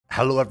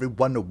Hello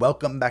everyone,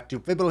 welcome back to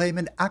Fabled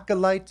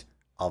Acolyte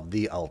of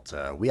the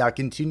Altar. We are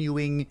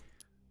continuing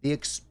the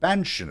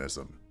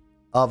expansionism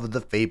of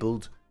the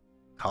Fabled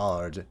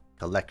card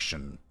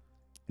collection.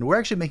 And we're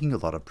actually making a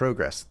lot of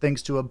progress,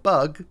 thanks to a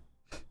bug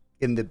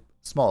in the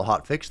small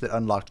hotfix that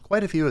unlocked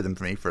quite a few of them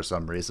for me for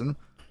some reason.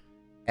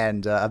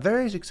 And a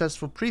very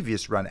successful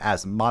previous run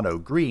as Mono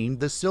Green,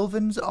 the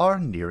Sylvans are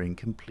nearing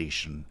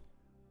completion.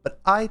 But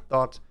I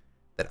thought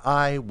that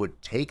I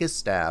would take a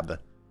stab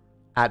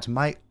at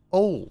my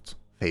old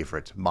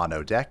favorite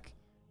mono deck,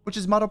 which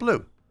is mono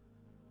blue.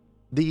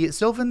 The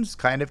Sylvans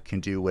kind of can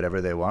do whatever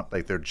they want,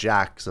 like they're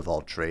jacks of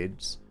all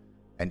trades,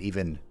 and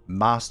even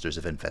masters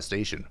of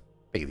infestation.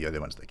 Maybe the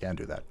other ones that can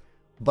do that.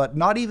 But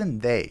not even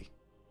they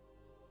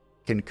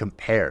can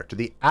compare to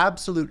the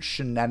absolute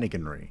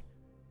shenaniganry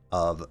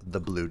of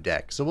the blue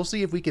deck. So we'll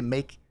see if we can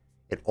make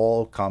it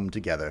all come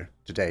together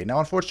today. Now,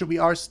 unfortunately, we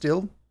are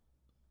still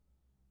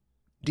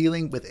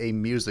dealing with a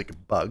music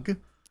bug,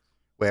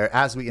 where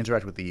as we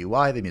interact with the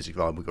UI, the music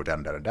volume will go down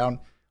and down and down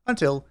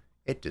until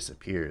it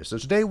disappears. So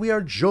today we are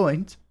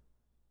joined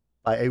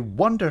by a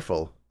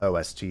wonderful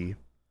OST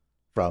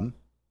from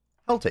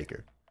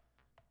Helltaker.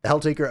 The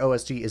Helltaker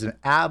OST is an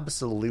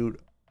absolute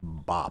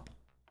bop.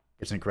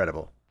 It's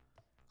incredible.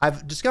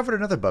 I've discovered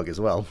another bug as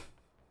well.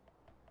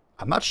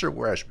 I'm not sure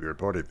where I should be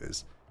reporting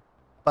this,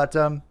 but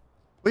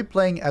we're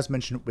playing, as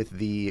mentioned, with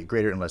the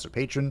Greater and Lesser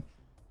Patron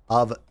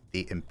of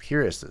the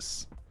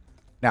Empiricists.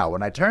 Now,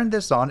 when I turn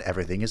this on,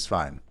 everything is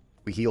fine.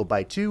 We heal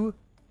by 2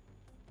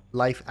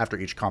 life after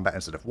each combat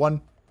instead of 1,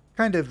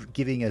 kind of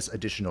giving us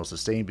additional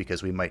sustain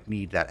because we might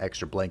need that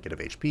extra blanket of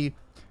HP.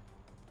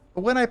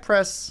 But when I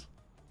press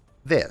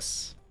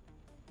this,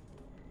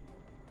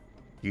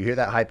 you hear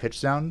that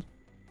high-pitched sound?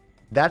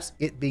 That's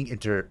it being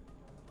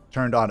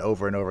turned on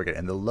over and over again.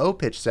 And the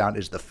low-pitched sound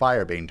is the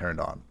fire being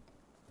turned on.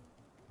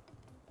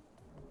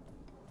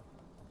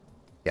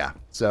 Yeah,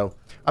 so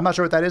I'm not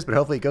sure what that is, but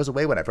hopefully it goes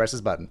away when I press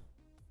this button.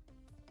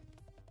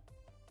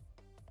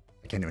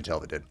 I can't even tell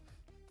if it did.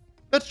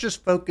 Let's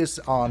just focus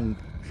on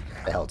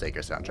the Helltaker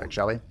soundtrack,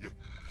 shall we?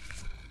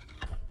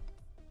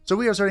 So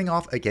we are starting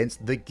off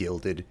against the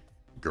Gilded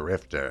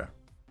Grifter.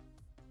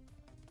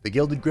 The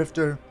Gilded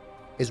Grifter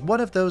is one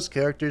of those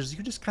characters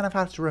you just kind of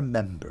have to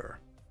remember,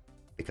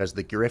 because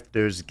the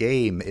Grifter's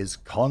game is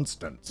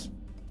constant.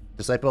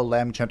 Disciple,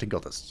 Lamb, Chanting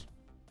Cultist.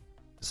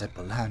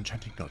 Disciple, Lamb,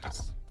 Chanting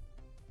Cultist.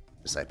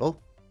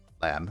 Disciple,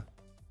 Lamb,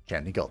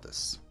 Chanting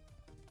Cultist.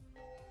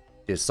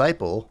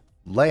 Disciple,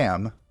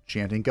 Lamb,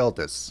 Chanting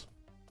Cultist.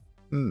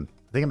 I think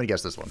I'm gonna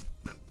guess this one.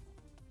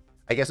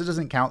 I guess it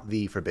doesn't count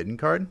the Forbidden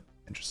card.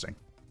 Interesting.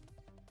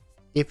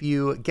 If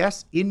you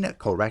guess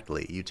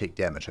incorrectly, you take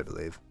damage, I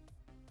believe.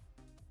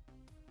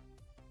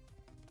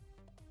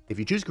 If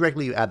you choose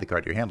correctly, you add the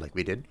card to your hand like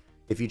we did.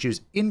 If you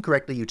choose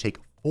incorrectly, you take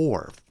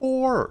 4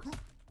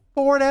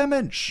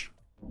 damage.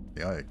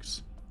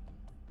 Yikes.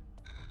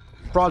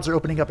 Prods are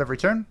opening up every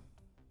turn.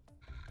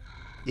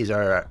 These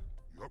are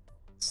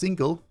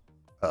single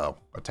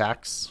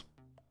attacks.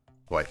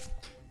 Boy.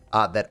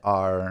 That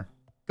are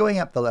going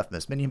up the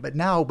leftmost minion, but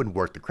now when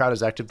the crowd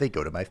is active, they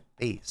go to my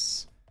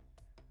face.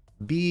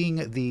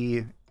 Being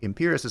the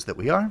empiricists that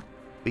we are,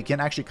 we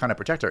can actually kind of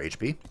protect our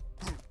HP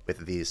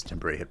with these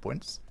temporary hit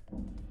points.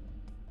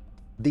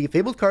 The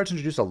Fabled cards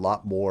introduce a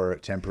lot more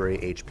temporary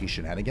HP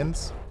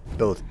shenanigans,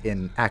 both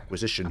in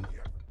acquisition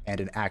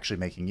and in actually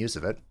making use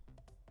of it.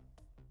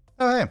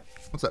 Oh, hey.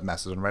 What's up,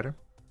 Mastodon Rider?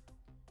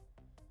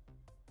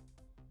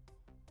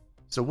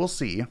 So we'll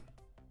see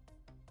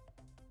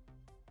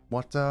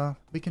what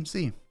we can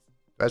see. Do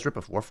I guys rip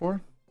a 4-4?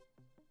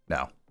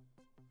 No.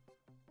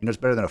 You know what's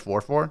better than a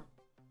 4-4?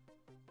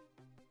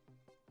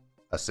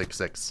 A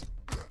 6-6.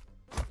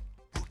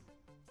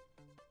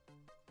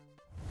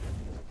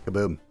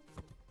 Kaboom.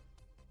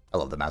 I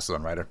love the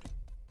Mastodon Rider.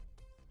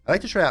 I'd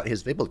like to try out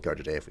his Fabled card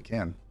today if we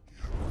can.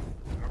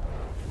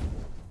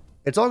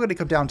 It's all going to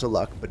come down to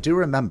luck, but do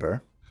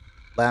remember,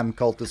 Lamb,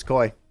 Cultist,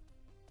 Koi.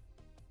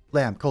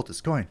 Lamb,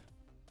 Cultist, Coin.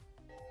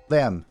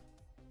 Lamb,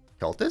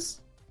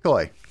 Cultist,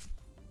 Koi.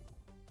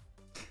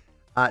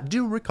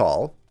 Do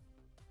recall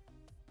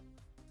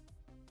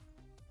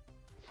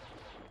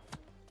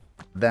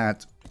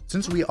that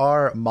since we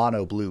are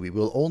mono blue, we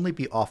will only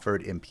be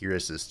offered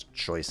empiricist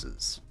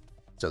choices.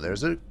 So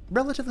there's a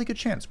relatively good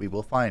chance we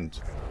will find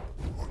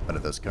one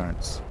of those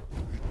cards.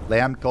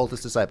 Lamb,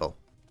 Cultist, Disciple.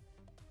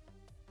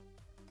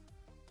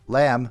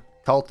 Lamb,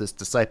 Cultist,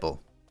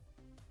 Disciple.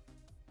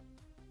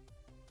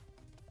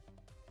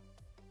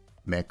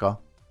 Mecha.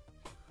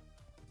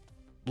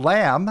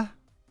 Lamb,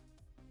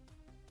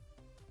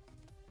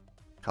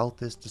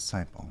 Cultist,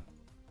 Disciple.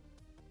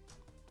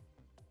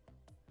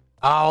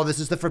 Oh, this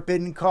is the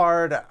Forbidden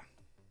card. I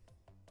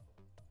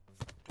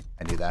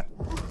knew that.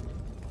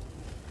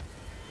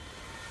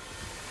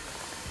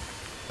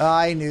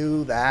 I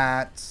knew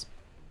that.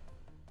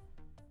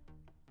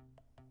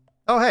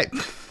 Oh, hey.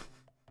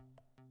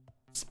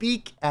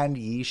 Speak and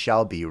ye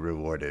shall be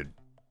rewarded.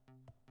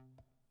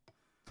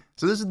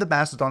 So this is the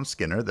Mastodon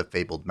Skinner, the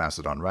Fabled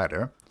Mastodon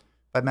Rider.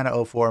 5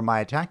 mana 04, my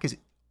attack is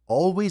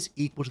always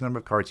equal to the number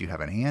of cards you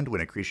have in hand. When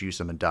a creature you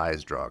summon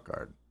dies, draw a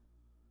card.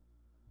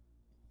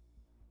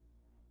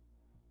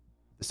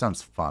 This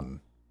sounds fun.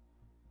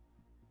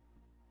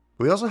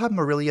 We also have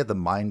Marilia the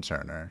Mind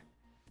Turner,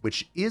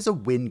 which is a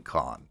win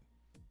con.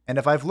 And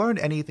if I've learned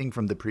anything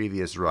from the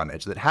previous run,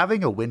 it's that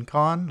having a win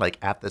con, like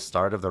at the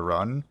start of the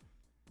run,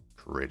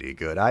 pretty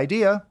good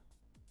idea.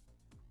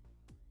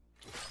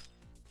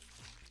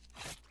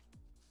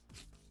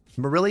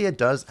 Marilia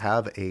does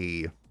have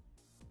a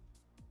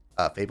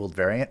Fabled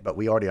variant, but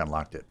we already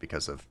unlocked it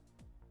because of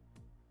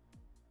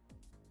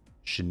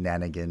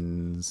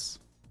Shenanigans.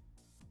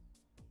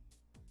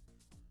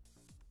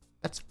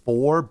 That's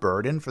 4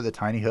 burden for the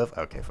Tiny Hoof.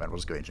 Okay, fine, we'll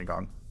just go Ancient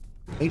Gong.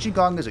 Ancient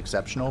Gong is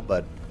exceptional,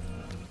 but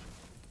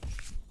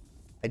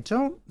I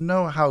don't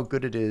know how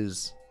good it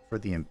is for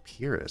the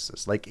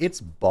Empiricist. Like,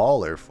 it's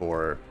baller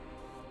for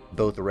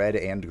both red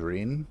and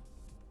green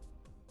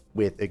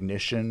with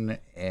Ignition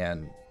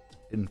and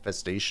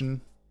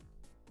Infestation.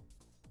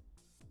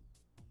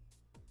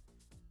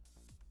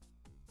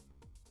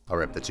 I'll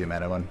rip the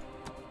 2-mana one.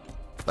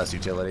 Less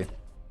utility.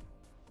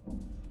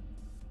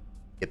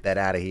 Get that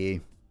out of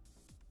here.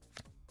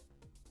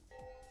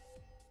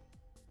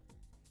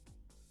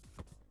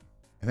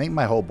 I think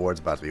my whole board's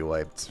about to be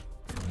wiped.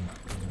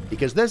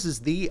 Because this is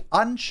the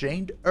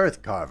Unchained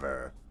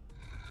Earthcarver.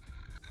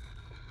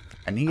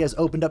 And he has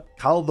opened up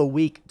Call the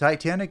Weak,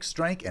 Titanic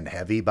Strike, and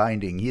Heavy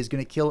Binding. He is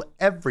going to kill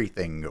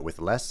everything with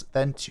less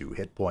than 2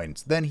 hit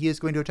points. Then he is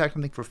going to attack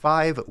something for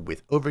 5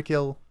 with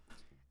Overkill.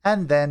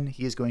 And then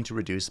he is going to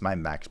reduce my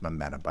maximum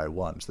mana by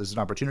 1. So this is an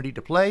opportunity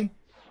to play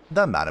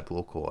the Mana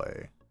Pool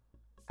Koi.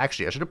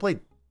 Actually, I should have played...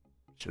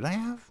 Should I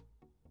have?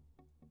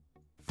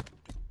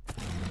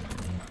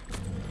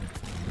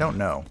 I don't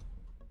know.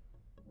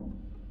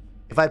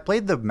 If I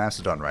played the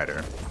Mastodon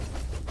Rider...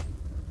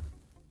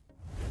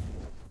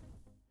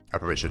 I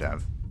probably should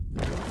have.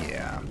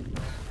 Yeah.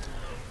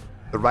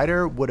 The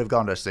Rider would have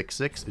gone to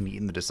 6/6 and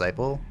eaten the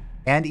Disciple,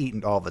 and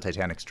eaten all the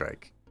Titanic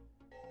Strike.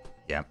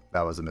 Yeah,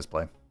 that was a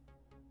misplay.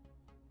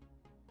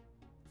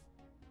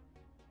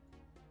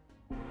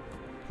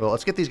 Well,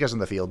 let's get these guys on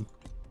the field.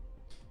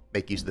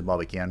 Make use of them while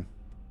we can.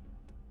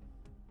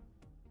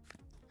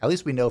 At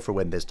least we know for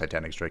when this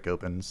Titanic Strike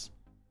opens.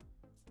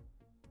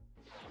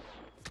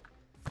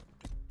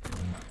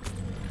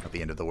 At the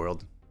end of the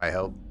world, I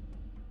hope.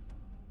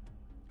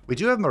 We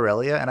do have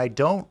Marilia, and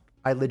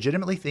I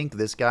legitimately think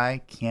this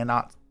guy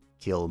cannot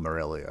kill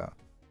Marilia.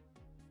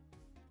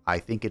 I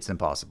think it's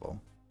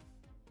impossible.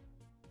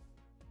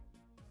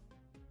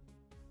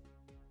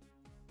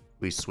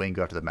 We swing,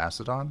 go after the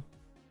Mastodon.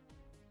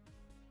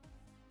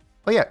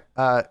 Oh yeah,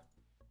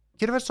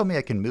 Kidovich told me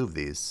I can move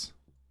these.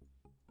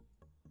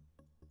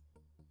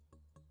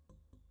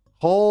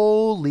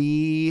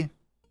 Holy...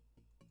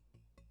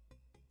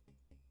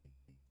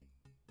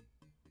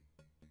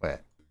 Wait.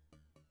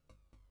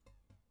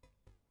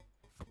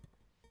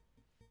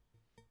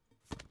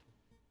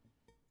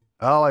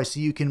 Oh, I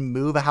see you can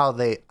move how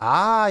they...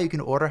 Ah, you can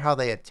order how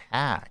they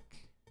attack.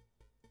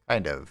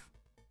 Kind of.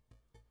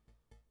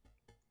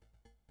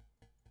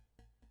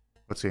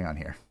 What's going on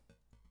here?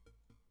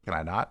 Can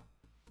I not?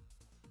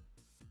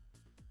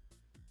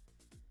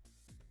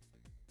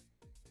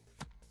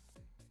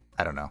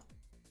 I don't know.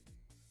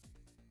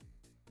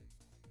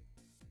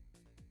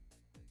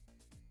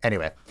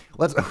 Anyway,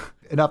 let's...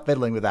 enough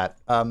fiddling with that.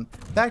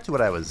 Back to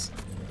what I was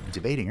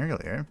debating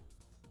earlier.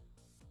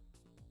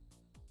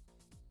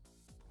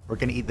 We're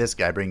going to eat this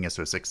guy, bringing us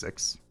to a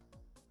 6/6.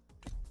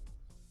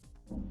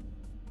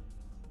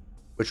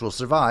 Which will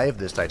survive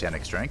this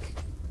Titanic Strike.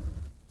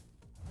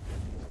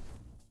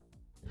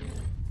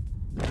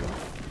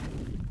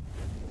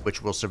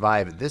 Which will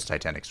survive this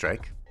Titanic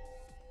Strike.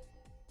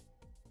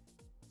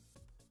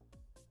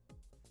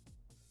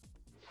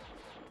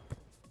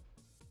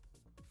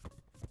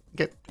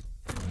 Okay.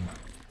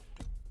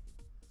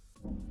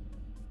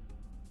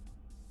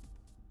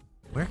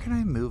 Where can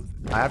I move?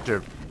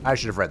 I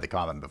should have read the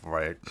comment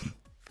before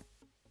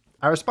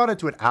I responded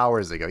to it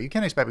hours ago. You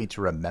can't expect me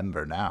to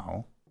remember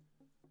now.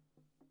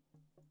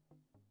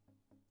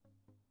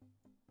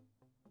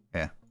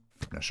 Yeah,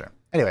 no sure.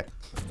 Anyway.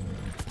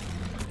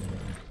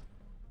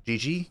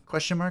 GG?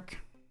 Question mark?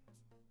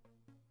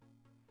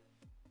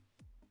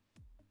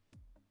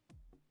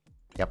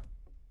 Yep.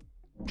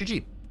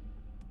 GG.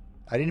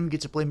 I didn't even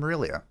get to play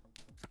Marilia.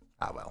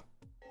 Ah, well.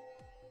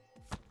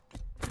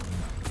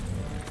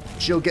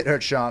 She'll get her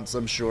chance,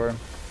 I'm sure.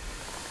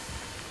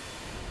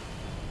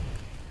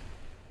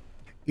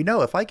 You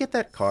know, if I get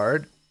that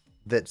card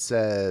that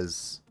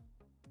says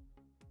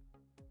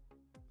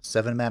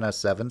 7 mana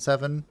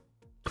 7/7,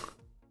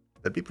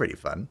 that'd be pretty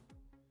fun.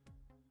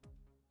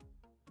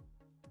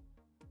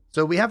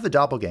 So we have the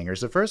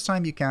Doppelgangers. The first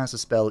time you cast a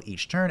spell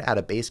each turn, add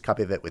a base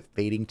copy of it with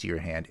fading to your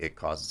hand. It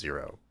costs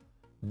 0.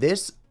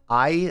 This,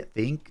 I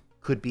think,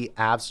 could be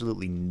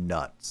absolutely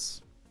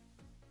nuts.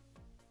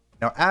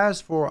 Now, as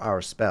for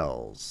our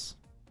spells,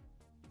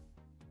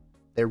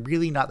 they're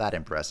really not that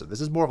impressive.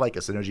 This is more of like a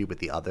synergy with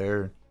the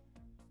other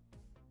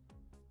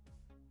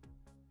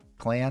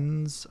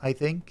clans, I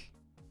think.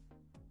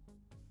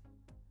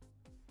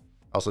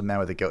 Also, Man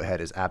with a Goat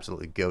Head is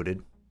absolutely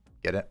goated.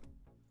 Get it?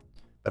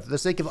 But for the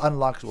sake of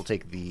unlocks, we'll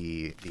take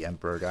the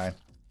Emperor guy.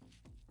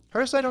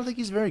 Personally, I don't think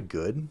he's very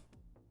good.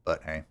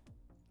 But hey.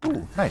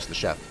 Ooh, nice, the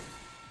chef.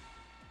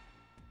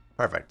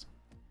 Perfect.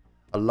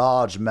 A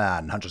large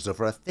man hunches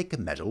over a thick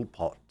metal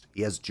pot.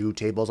 He has 2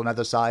 tables on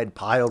either side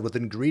piled with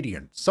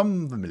ingredients,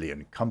 some familiar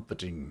and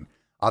comforting,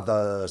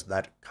 others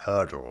that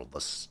curdle the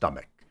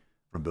stomach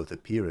from both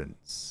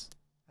appearance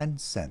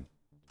and scent.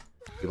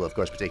 We will, of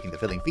course, be taking the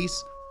filling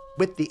feast.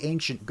 With the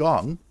ancient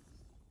gong,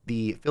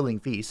 the filling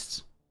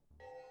feast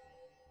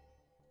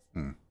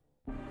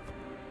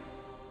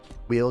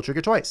will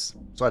trigger twice.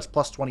 So that's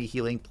plus 20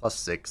 healing, plus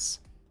 6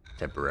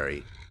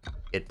 temporary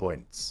hit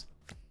points.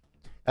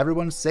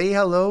 Everyone say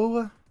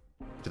hello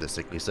to the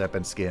sickly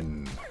serpent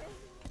skin.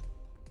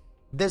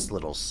 This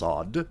little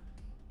sod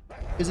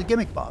is a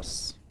gimmick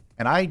boss,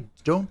 and I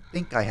don't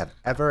think I have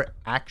ever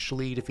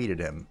actually defeated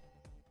him.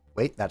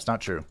 Wait, that's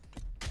not true.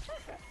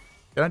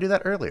 Did I do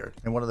that earlier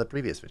in one of the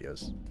previous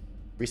videos?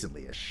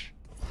 Recently-ish.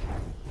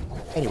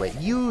 Anyway,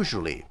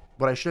 usually,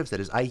 what I should have said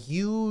is I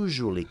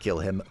usually kill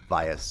him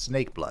via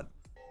snake blood.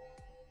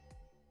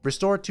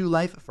 Restore 2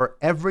 life for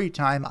every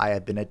time I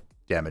have been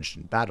damaged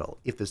in battle.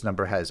 If this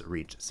number has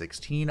reached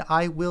 16,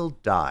 I will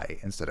die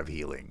instead of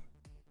healing.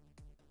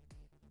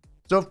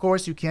 So, of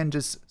course, you can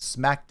just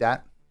smack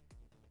that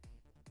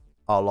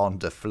along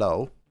the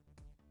flow.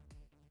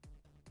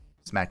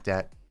 Smack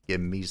that,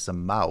 give me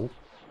some Mao.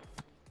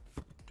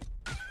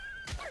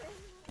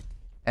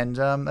 And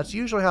that's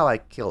usually how I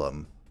kill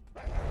him.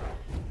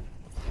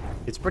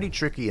 It's pretty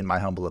tricky, in my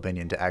humble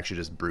opinion, to actually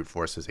just brute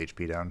force his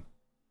HP down.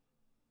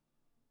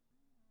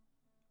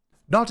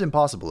 Not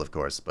impossible, of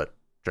course, but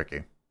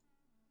tricky.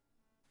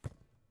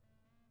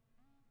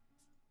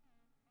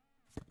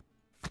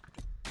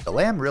 The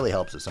lamb really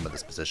helps with some of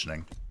this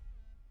positioning.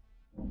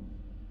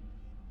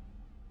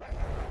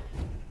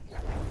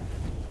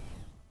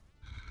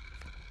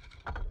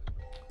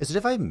 Is it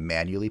if I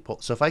manually pull?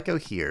 So if I go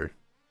here...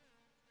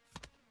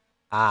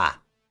 Ah!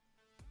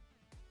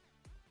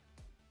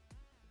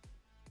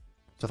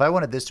 So if I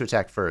wanted this to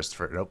attack first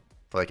for... Nope.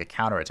 For like a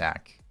counter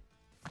attack.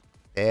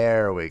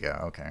 There we go.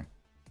 Okay.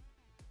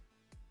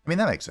 I mean,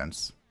 that makes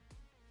sense.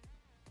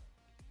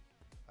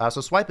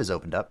 So swipe is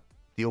opened up.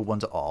 Deal 1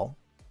 to all.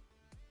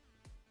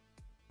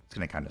 It's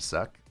going to kind of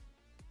suck.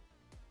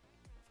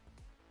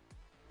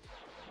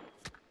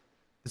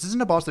 This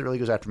isn't a boss that really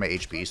goes after my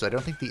HP, so I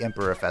don't think the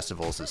Emperor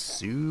Festivals is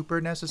super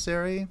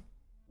necessary.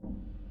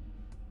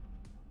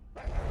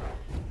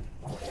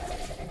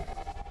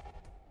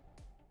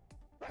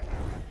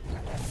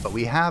 But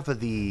we have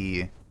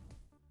the...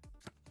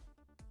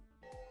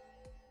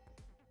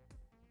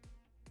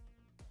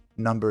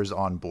 numbers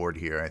on board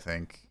here, I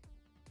think.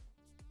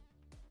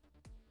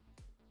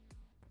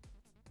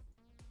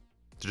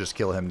 To just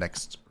kill him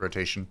next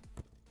rotation.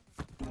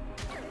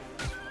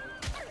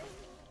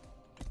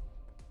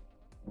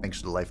 Thanks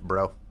for the life,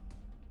 bro.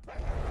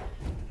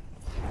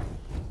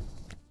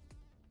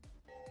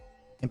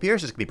 Imperius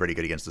is going to be pretty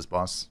good against this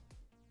boss.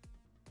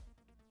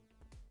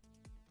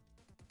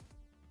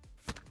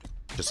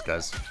 Just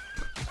because.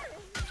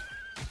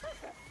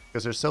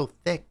 Because they're so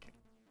thick.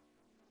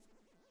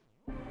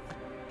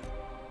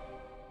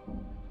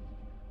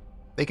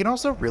 They can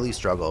also really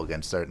struggle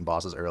against certain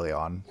bosses early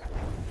on.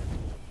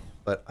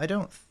 But I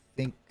don't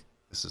think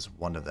this is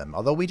one of them.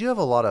 Although we do have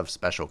a lot of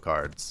special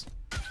cards.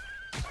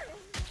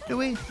 Do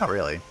we? Not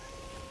really.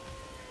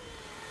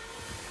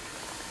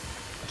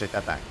 I'll take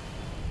that back.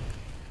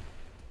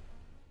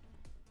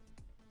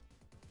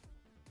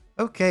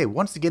 Okay,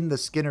 once again the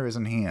Skinner is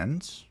in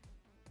hand.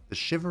 The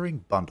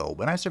Shivering Bundle.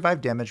 When I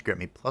survive damage, grant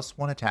me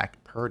 +1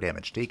 attack per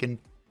damage taken.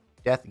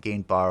 Death,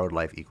 gain borrowed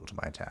life equal to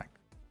my attack.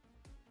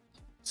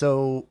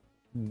 So...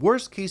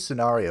 worst case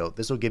scenario,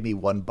 this will give me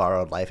 1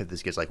 borrowed life if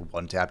this gets like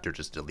 1 tapped or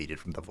just deleted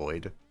from the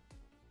void.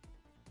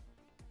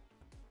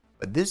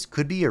 But this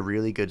could be a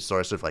really good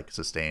source of like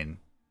sustain.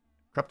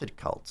 Corrupted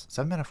Cult.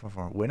 7 mana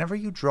 4/4. Whenever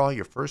you draw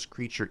your first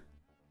creature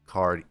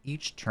card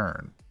each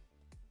turn,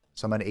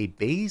 summon a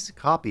base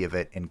copy of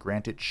it and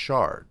grant it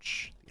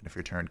charge. At the end of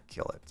your turn,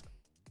 kill it.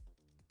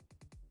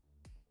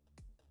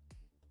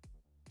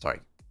 Sorry,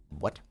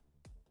 what?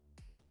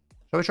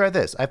 Shall we try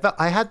this?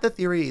 I had the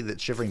theory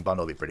that Shivering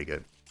Bundle would be pretty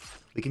good.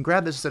 We can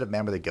grab this instead of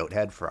Man with a Goat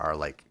Head for our,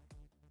 like,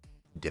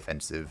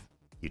 defensive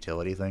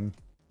utility thing.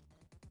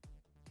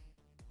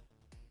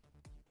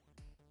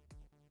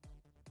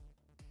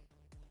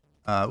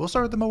 We'll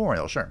start with the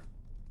Memorial, sure.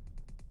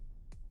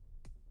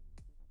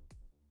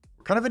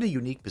 We're kind of in a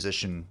unique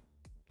position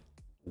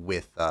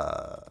with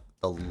the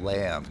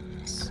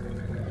lambs,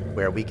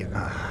 where we can...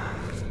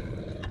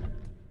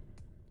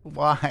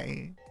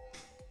 why?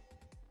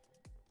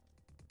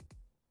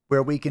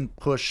 Where we can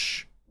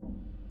push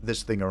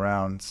this thing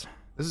around.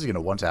 This is going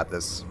to one-tap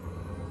this.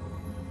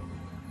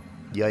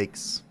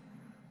 Yikes.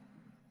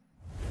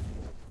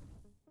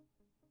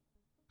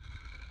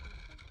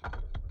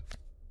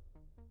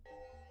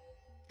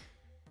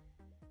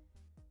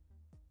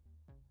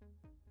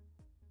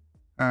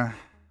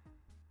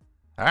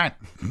 Alright.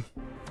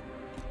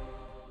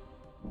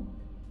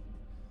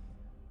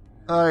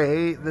 I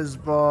hate this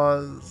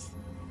boss.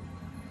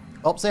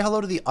 Oh, say hello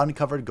to the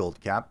uncovered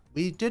gold cap.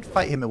 We did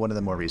fight him in one of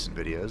the more recent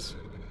videos.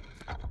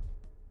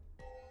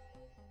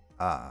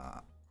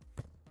 I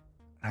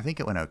think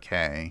it went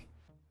okay.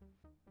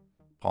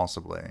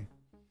 Possibly.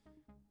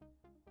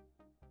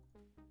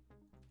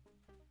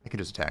 I could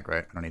just attack,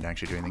 right? I don't need to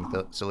actually do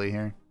anything silly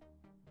here.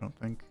 I don't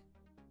think.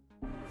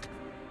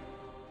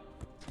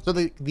 So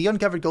the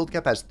uncovered gold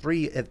cap has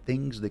 3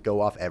 things that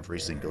go off every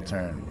single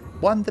turn.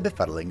 1, the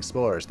befuddling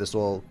spores. This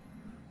will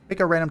pick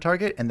a random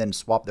target and then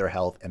swap their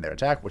health and their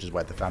attack, which is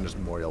why the Founder's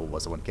Memorial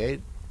was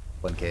 1K'd.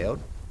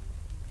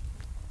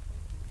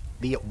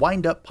 The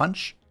wind up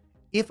punch.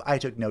 If I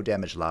took no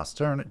damage last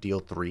turn, deal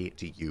 3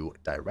 to you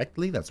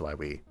directly. That's why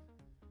we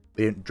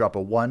didn't drop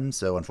a 1,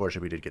 so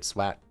unfortunately we did get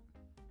swacked.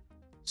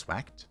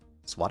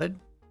 Swatted?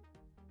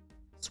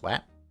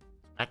 Swat?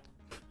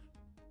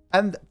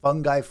 And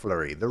Fungi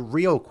Flurry, the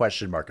real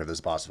question mark of this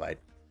boss fight.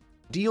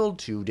 Deal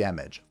 2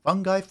 damage.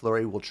 Fungi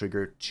Flurry will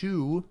trigger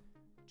 2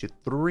 to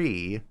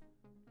 3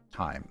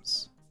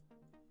 times.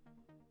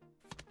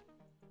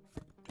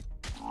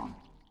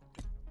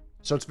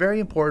 So it's very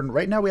important.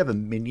 Right now we have a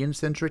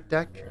minion-centric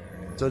deck.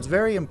 So it's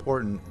very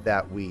important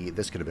that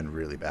this could have been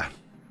really bad.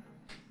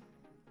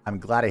 I'm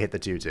glad I hit the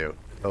 2-2.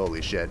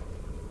 Holy shit.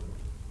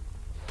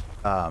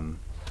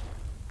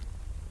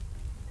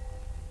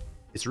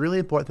 It's really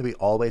important that we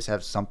always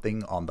have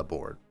something on the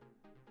board.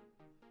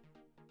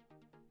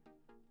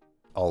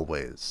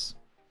 Always.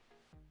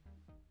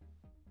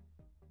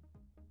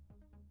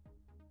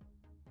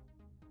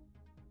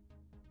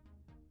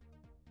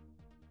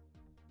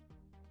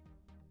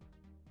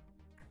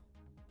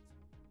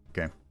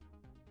 Okay.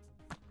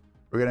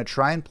 We're going to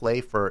try and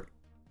play for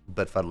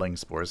befuddling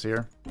spores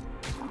here.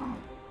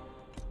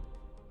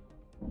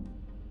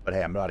 But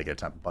hey, I'm about to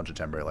get a bunch of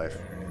temporary life.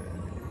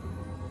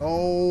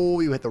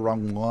 Oh, you hit the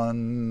wrong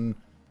one.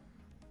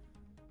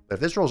 But if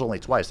this rolls only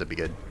twice, that'd be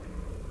good.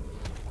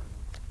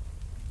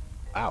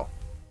 Wow.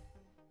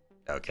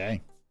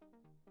 Okay.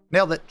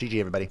 Nailed it.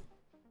 GG, everybody.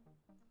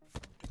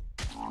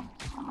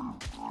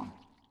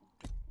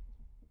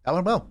 That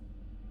went well.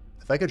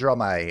 If I could draw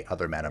my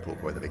other mana pool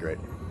for it, that'd be great.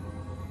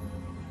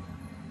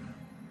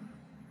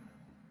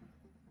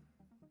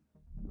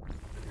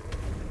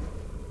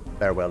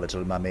 Farewell,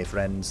 little mummy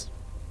friends.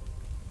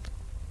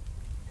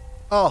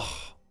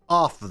 Oh.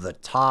 Off the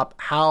top.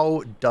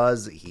 How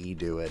does he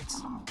do it?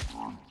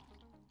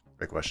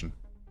 Great question.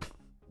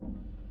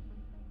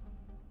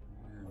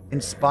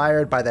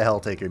 Inspired by the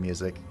Helltaker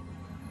music.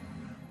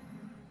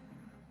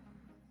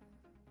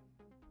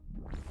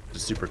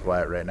 Just super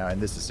quiet right now,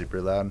 and this is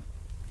super loud.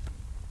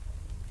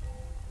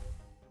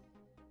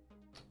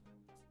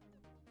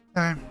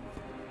 Alright.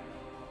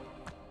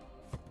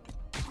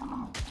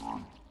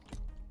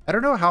 I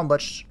don't know how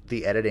much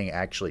the editing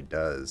actually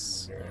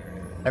does.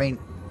 I mean,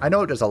 I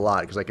know it does a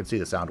lot because I can see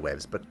the sound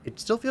waves, but it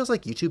still feels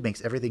like YouTube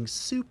makes everything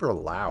super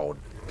loud.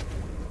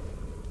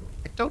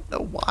 I don't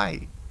know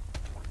why.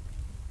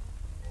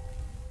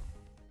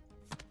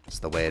 It's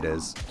the way it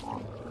is.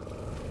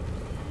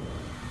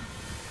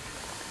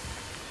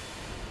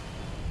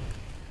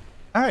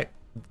 Alright,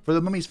 for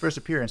the mummy's first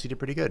appearance, he did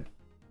pretty good.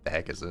 The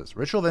heck is this?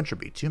 Ritual of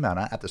Entropy, 2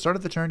 mana. At the start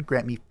of the turn,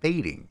 grant me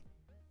Fading.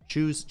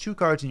 Choose 2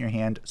 cards in your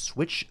hand,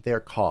 switch their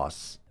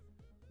costs.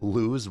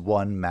 Lose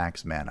 1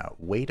 max mana.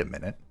 Wait a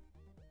minute.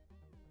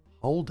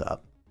 Hold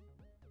up.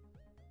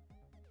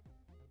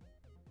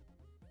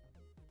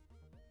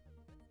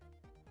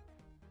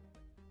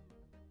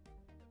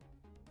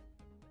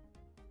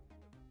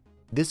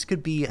 This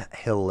could be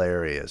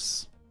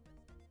hilarious.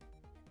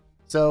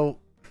 So,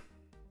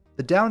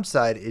 the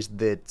downside is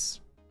that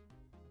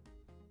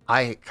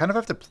I kind of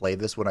have to play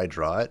this when I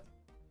draw it.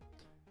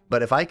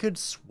 But if I could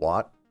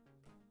swat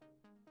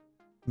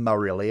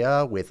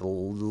Marilia with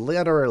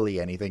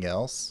literally anything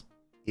else,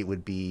 it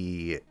would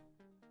be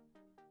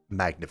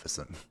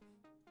magnificent.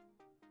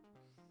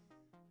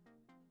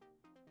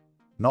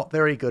 Not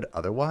very good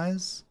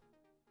otherwise.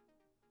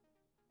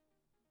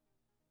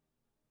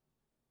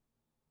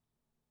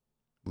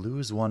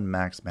 Lose 1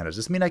 max mana. Does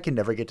this mean I can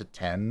never get to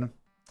 10?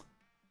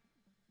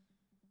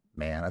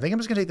 Man, I think I'm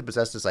just going to take the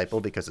Possessed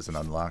Disciple because it's an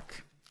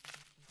unlock.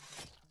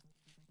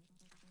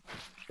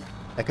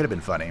 That could have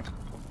been funny.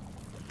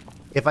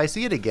 If I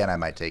see it again, I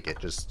might take it,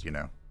 just, you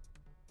know,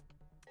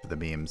 for the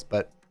memes.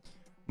 But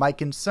my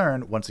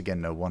concern, once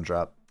again, no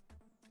 1-drop.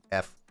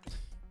 F.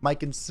 My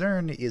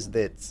concern is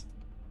that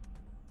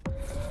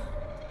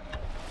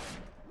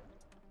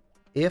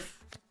if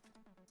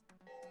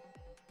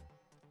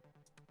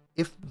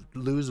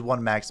lose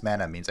 1 max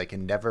mana means I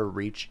can never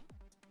reach...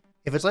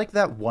 If it's like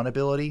that one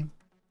ability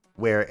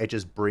where it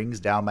just brings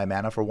down my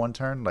mana for 1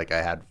 turn, like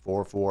I had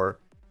 4/4,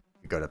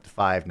 it got up to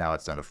 5, now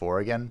it's down to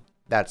 4 again,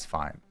 that's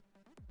fine.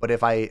 But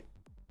if I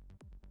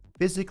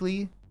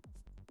physically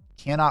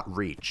cannot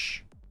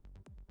reach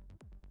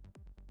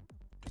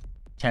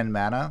 10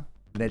 mana,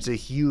 then it's a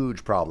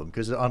huge problem.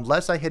 Because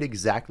unless I hit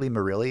exactly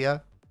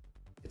Marilia,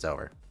 it's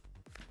over.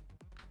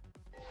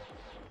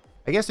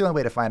 I guess the only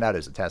way to find out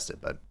is to test it,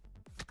 but...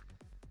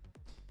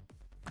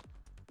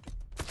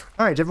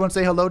 Alright, everyone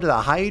say hello to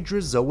the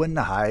Hydrazoan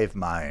Hive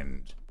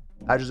Mind.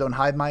 Hydrazoan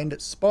Hive Mind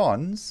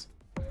spawns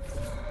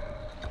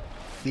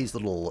these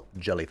little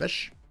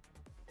jellyfish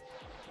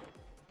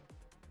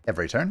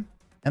every turn,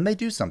 and they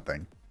do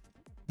something.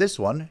 This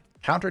one,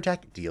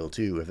 counterattack, deal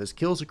 2. If this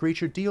kills a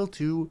creature, deal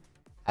 2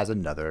 as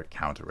another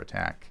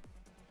counterattack.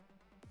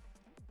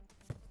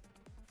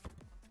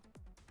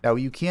 Now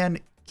you can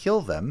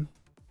kill them.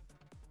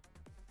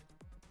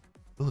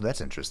 Ooh, that's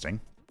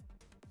interesting.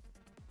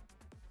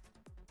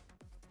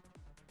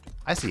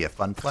 I see a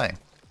fun play.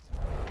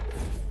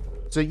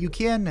 So you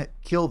can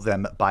kill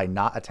them by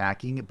not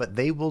attacking, but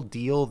they will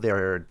deal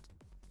their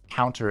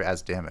counter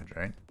as damage,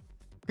 right?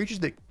 Creatures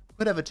that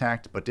could have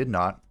attacked but did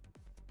not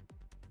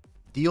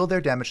deal their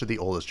damage to the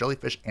oldest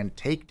jellyfish and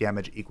take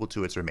damage equal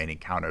to its remaining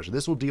counters. So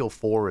this will deal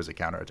 4 as a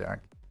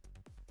counterattack,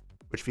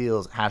 which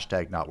feels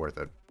hashtag not worth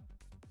it.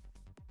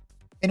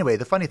 Anyway,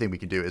 the funny thing we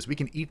can do is we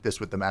can eat this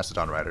with the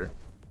Mastodon Rider.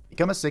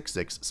 Become a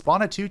 6/6,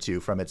 spawn a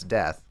 2/2 from its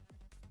death.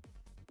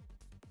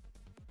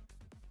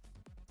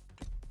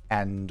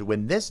 And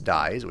when this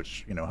dies,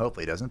 which, you know,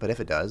 hopefully it doesn't, but if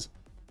it does,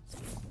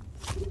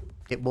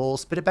 it will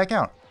spit it back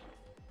out.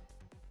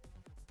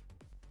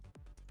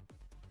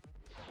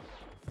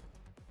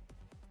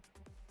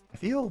 I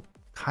feel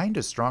kind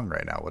of strong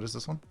right now. What is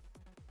this one?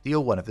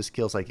 Deal 1. If this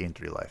kills, I gain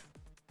 3 life.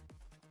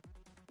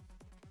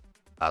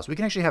 So we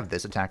can actually have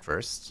this attack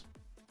first.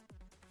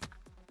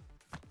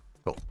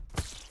 Cool.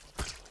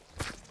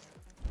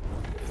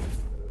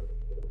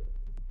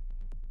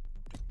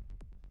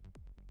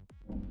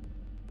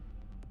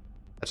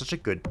 That's such a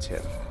good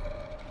tip.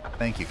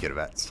 Thank you,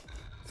 Kidvets.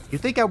 You'd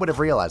think I would have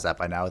realized that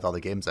by now with all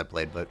the games I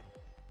played, but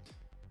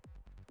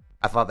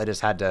I thought they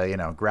just had to, you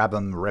know, grab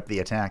them, rip the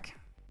attack.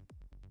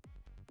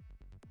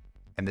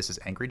 And this is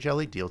Angry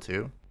Jelly, deal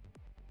 2.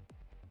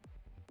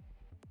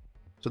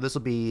 So this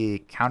will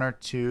be counter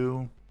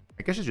 2.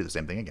 I guess I should do the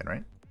same thing again,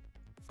 right?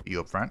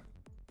 You up front.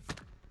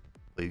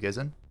 Pull you guys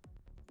in.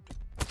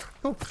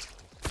 Cool.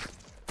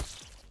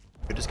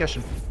 Good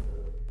discussion.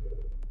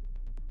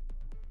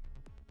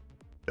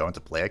 Don't want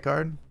to play a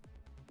card?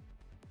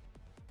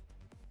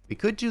 We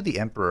could do the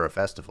Emperor of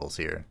Festivals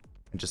here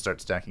and just start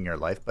stacking our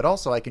life, but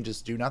also I can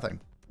just do nothing.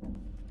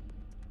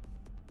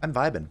 I'm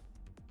vibing.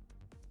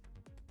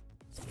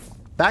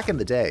 Back in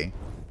the day,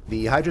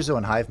 the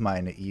Hydrazoan Hive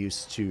Mind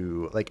used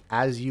to, like,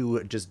 as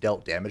you just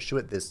dealt damage to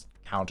it, this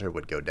counter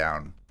would go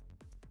down.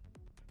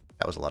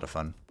 That was a lot of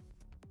fun.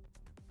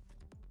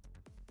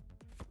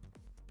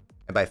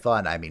 And by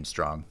fun, I mean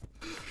strong.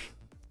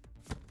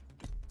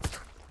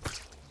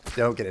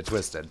 Don't get it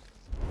twisted.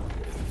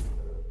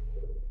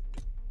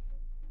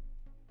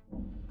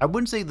 I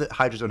wouldn't say that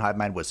Hydrazoan Hive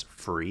Mind was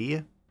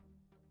free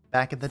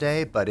back in the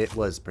day, but it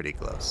was pretty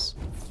close.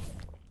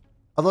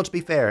 Although, to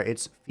be fair,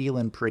 it's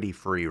feeling pretty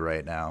free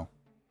right now.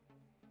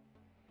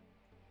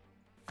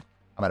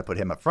 I'm going to put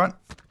him up front.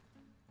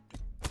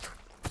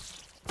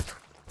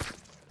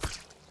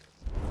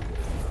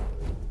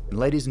 And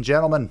ladies and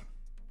gentlemen,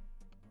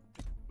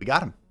 we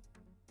got him.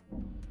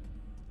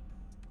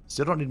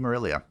 Still don't need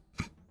Marilia.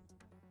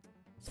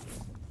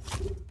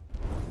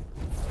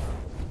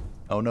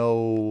 Oh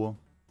no.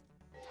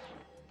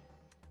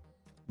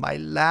 My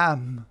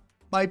lamb.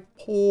 My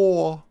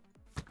poor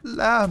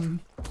lamb.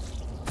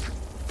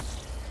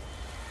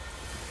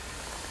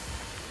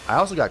 I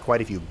also got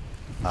quite a few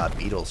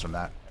beetles from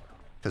that,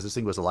 because this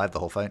thing was alive the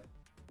whole fight.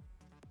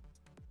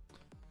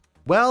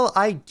 Well,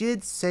 I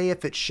did say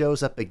if it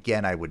shows up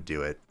again, I would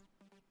do it.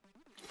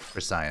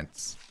 For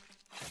science.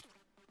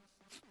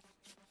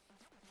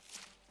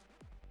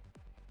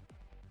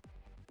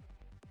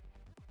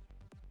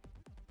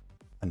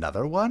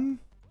 Another one?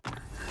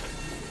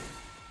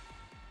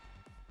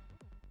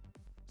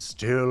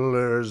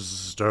 Still as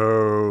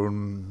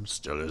stone,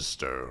 still as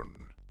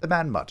stone. The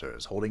man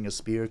mutters, holding a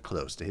spear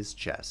close to his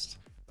chest.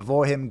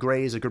 Before him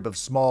graze a group of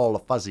small,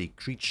 fuzzy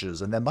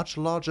creatures and their much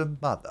larger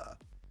mother.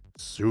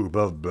 Soup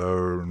of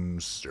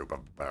bones, soup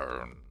of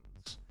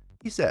bones,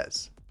 he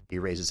says. He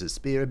raises his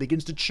spear and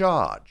begins to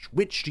charge.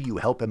 Which do you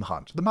help him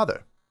hunt? The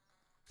mother.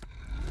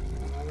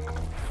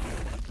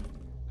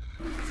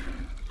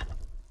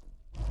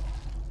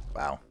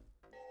 Wow.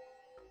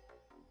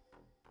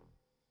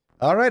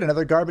 Alright,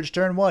 another garbage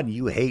turn 1.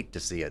 You hate to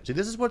see it. See,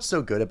 this is what's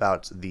so good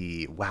about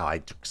the... Wow, I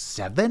took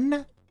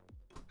 7?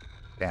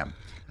 Damn.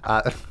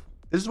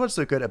 This is what's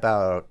so good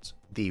about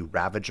the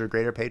Ravager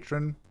Greater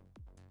Patron.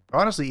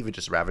 Or honestly, even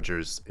just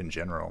Ravagers in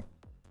general.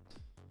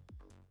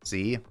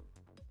 See?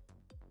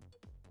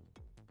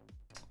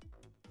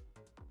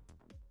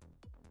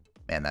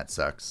 Man, that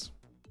sucks.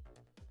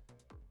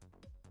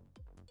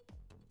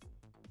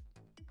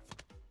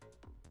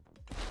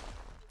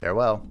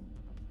 Farewell.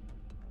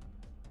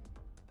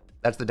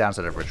 That's the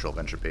downside of Ritual of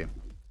Entropy.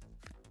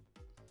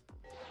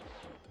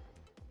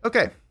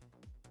 Okay.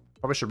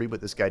 Probably should read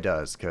what this guy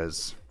does,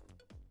 because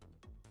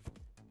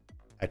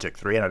I took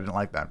 3 and I didn't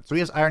like that. So he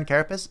has Iron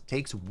Carapace,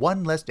 takes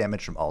 1 less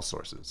damage from all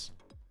sources.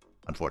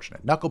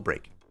 Unfortunate. Knuckle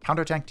Break.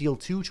 Counterattack, deal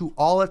 2 to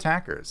all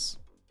attackers.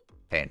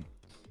 Pain.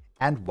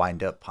 And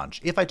Wind Up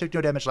Punch. If I took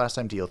no damage last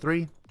time, deal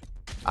 3.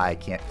 I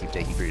can't keep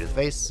taking 3 to the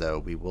face, so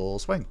we will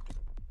swing.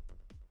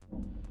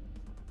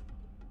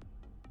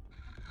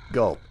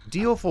 Go.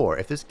 Deal 4.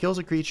 If this kills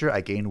a creature,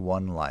 I gain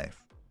 1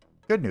 life.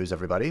 Good news,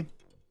 everybody.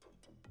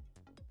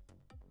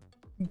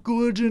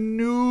 Good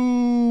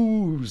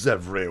news,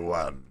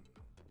 everyone.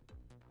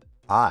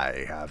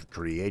 I have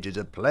created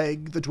a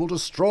plague that will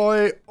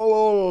destroy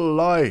all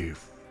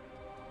life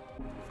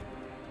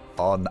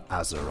on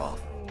Azeroth.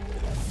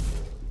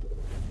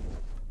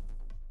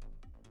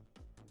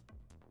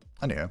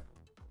 I knew.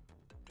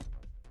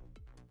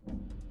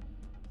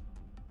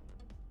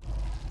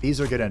 These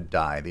are gonna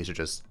die. These are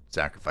just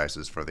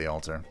sacrifices for the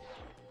altar.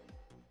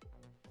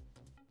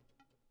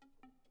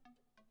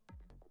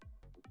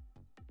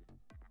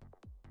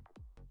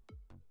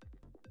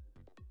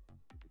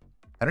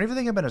 I don't even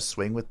think I'm gonna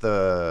swing with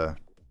the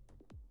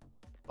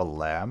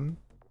lamb.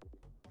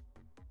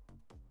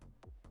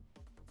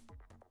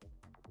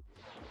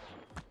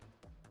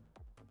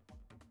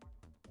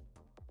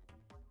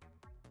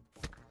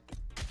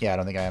 Yeah, I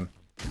don't think I am.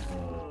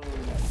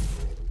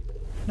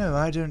 No,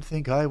 I don't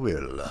think I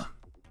will.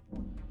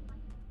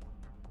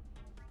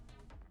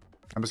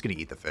 I'm just gonna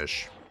eat the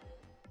fish.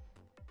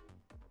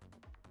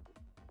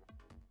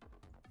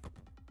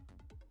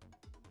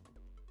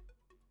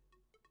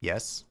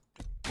 Yes.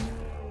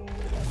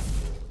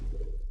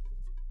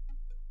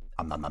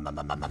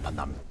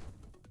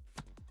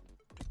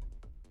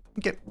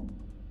 Okay.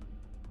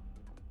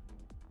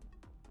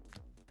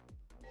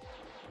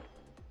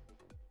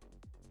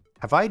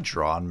 Have I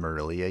drawn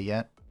Marilia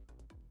yet?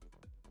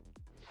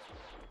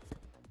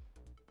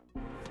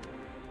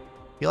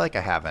 Feel like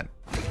I haven't.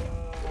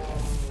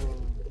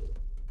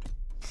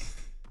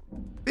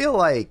 Feel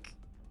like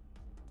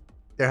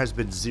there has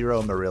been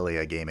 0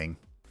 Marilia gaming.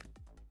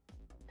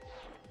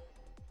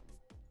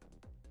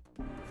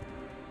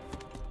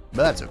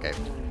 But that's okay.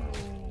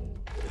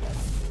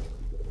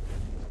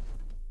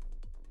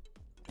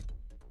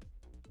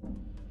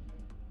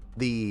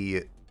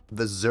 The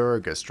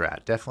Zerga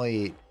strat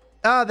definitely...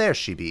 Ah, there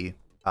she be.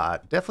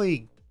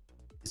 Definitely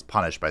is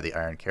punished by the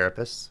Iron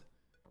Carapace.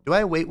 Do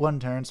I wait 1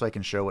 turn so I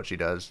can show what she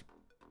does?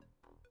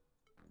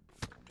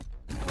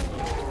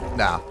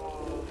 Nah.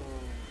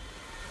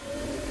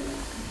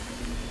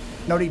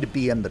 No need to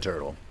BM the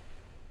turtle.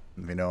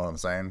 If you know what I'm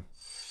saying.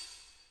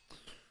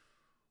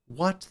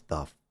 What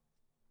the...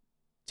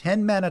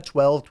 10 mana,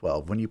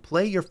 12/12. When you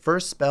play your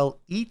first spell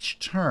each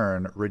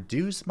turn,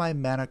 reduce my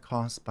mana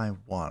cost by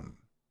 1.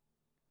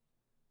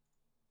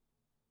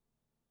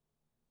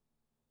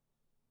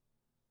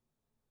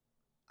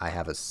 I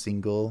have a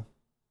single...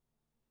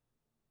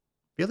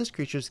 Fearless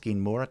creatures gain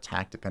more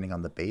attack depending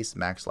on the base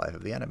max life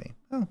of the enemy.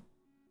 Oh.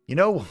 You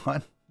know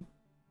what?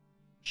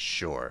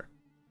 Sure.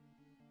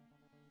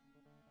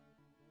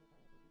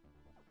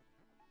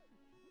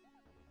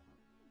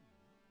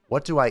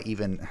 What do I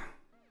even...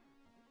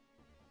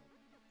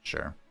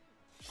 Sure.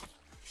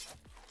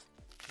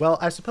 Well,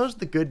 I suppose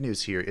the good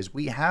news here is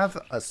we have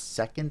a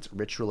second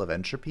Ritual of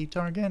Entropy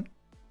target.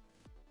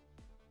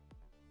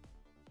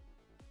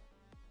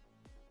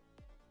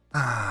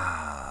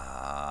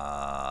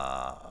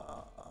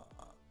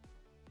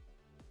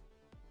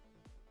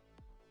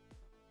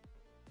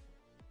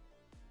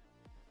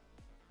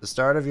 The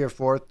start of your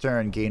 4th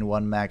turn, gain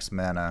 1 max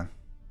mana.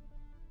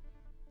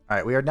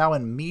 Alright, we are now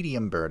in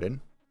Medium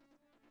Burden.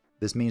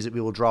 This means that we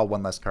will draw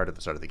 1 less card at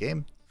the start of the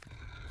game,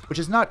 which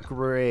is not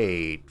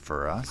great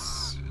for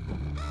us.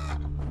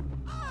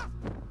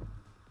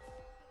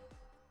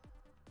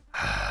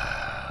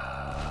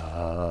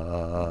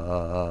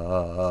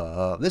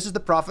 This is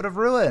the Prophet of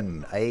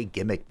Ruin, a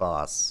gimmick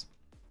boss.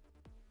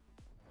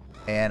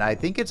 And I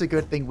think it's a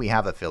good thing we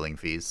have a Filling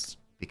Feast,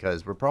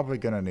 because we're probably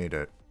going to need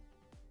it.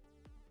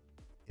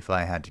 If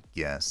I had to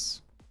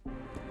guess.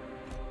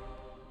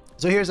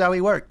 So here's how he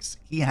works.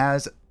 He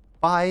has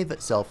 5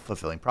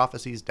 self-fulfilling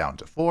prophecies down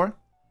to 4.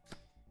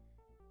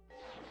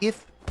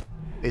 If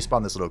they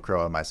spawn this little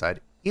crow on my side,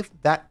 if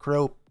that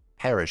crow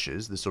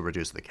perishes, this will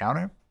reduce the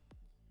counter.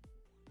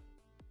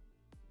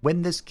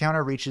 When this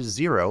counter reaches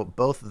 0,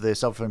 both the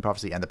self-fulfilling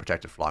prophecy and the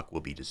protected flock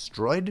will be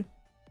destroyed,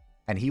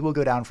 and he will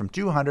go down from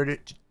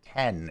 200 to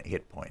 10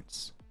 hit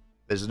points.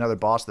 There's another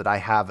boss that I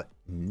have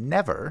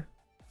never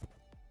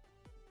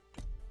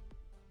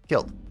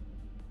killed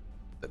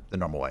the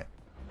normal way.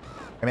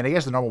 I mean, I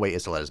guess the normal way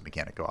is to let his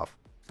mechanic go off.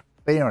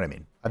 But you know what I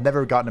mean. I've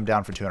never gotten him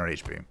down for 200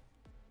 HP.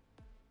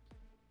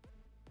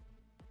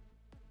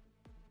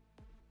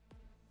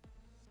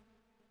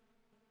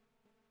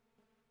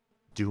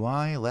 Do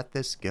I let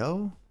this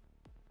go?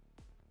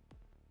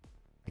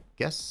 I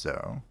guess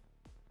so.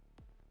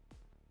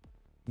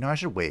 No, I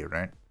should wait,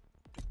 right?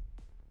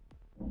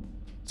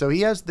 So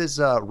he has this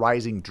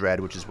Rising Dread,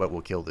 which is what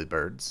will kill the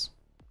birds.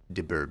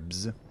 The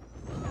burbs.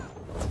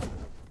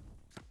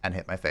 And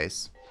hit my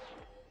face.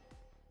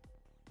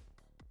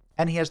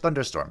 And he has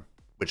Thunderstorm,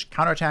 which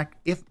counterattack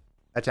if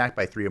attacked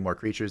by 3 or more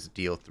creatures,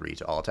 deal 3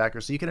 to all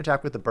attackers. So you can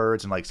attack with the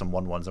birds and like some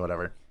 1/1s or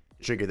whatever.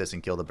 Trigger this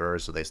and kill the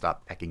birds so they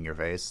stop pecking your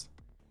face.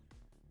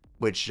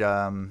 Which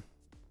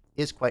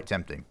is quite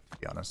tempting, to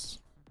be honest.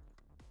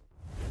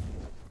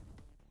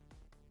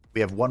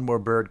 We have one more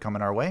bird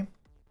coming our way.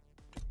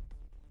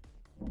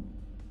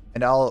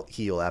 And I'll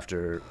heal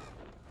after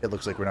it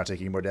looks like we're not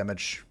taking more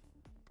damage.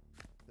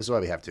 This is why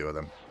we have two of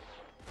them.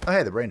 Oh,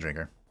 hey, the Brain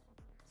Drinker.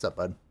 What's up,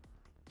 bud?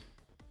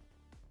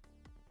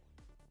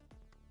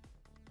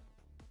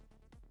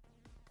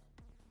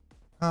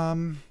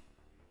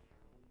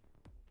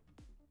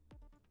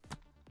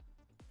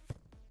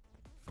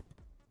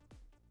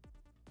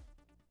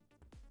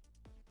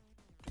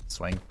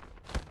 Swing.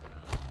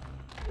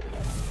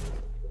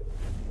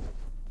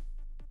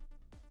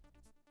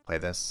 Play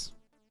this.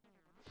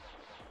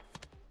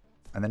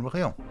 And then we'll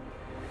heal.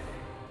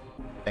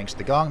 Thanks to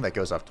the gong, that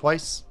goes off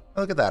twice.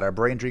 Oh, look at that, our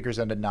Brain Drinker's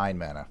into 9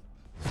 mana.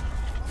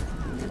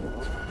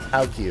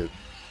 How cute.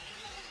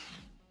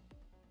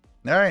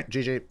 Alright,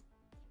 GG.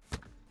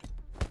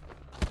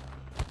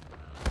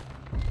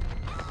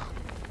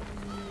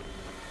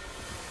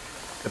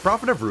 The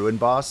Prophet of Ruin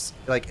boss,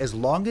 like, as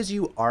long as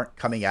you aren't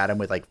coming at him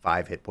with, like,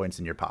 5 hit points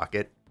in your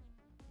pocket,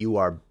 you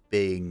are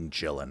bing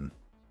chillin'.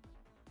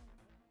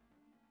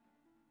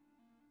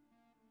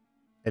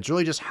 It's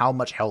really just how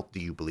much health do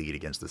you bleed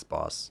against this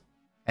boss.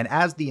 And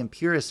as the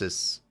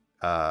Empiricists,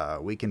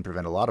 we can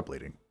prevent a lot of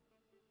bleeding.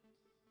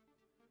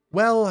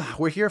 Well,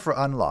 we're here for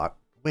unlock.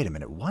 Wait a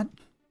minute, what?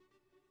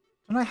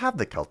 Don't I have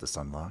the Cultist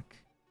unlock?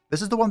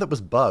 This is the one that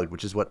was bugged,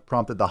 which is what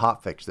prompted the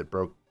hotfix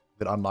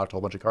that unlocked a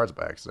whole bunch of cards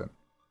by accident.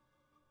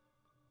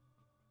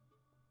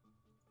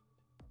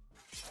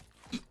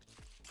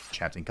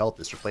 Chanting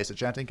Cultist. Replace a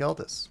Chanting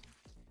Cultist.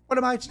 What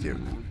am I to do?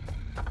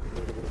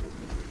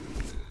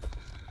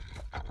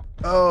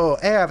 Oh,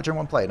 hey, I have a turn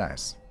 1 play.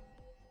 Nice.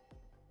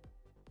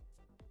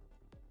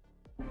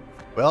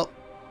 Well,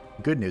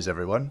 good news,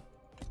 everyone.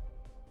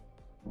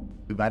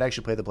 We might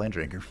actually play the Brain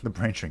Drinker. The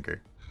Brain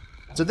Drinker.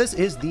 So this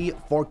is the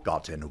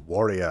Forgotten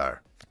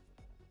Warrior.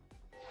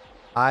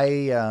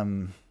 I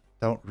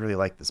don't really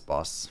like this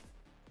boss.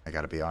 I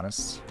gotta be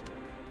honest.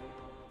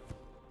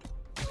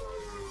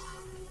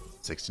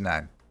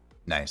 69.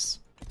 Nice.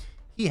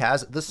 He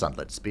has the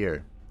Sunlit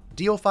Spear.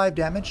 Deal 5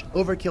 damage,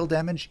 overkill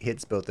damage,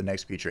 hits both the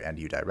next creature and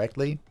you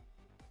directly.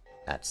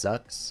 That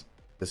sucks.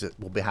 This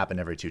will happen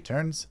every 2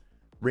 turns.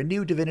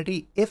 Renew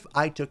Divinity, if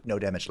I took no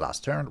damage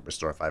last turn,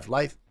 restore 5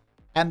 life.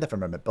 And the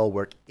Firmament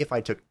Bulwark, if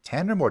I took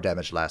 10 or more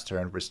damage last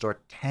turn, restore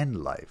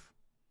 10 life.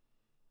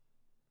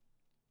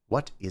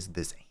 What is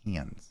this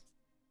hand?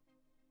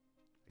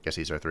 I guess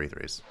these are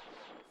 3/3s.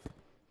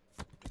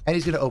 And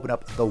he's going to open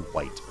up the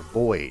White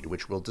Void,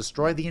 which will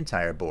destroy the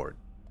entire board.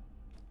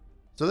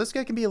 So this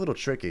guy can be a little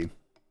tricky.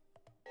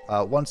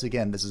 Once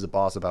again, this is a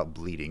boss about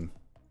bleeding.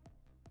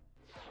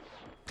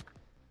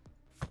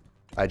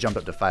 I jumped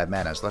up to 5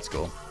 mana, so that's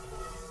cool.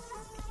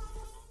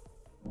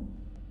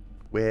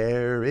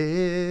 Where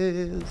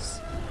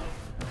is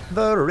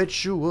the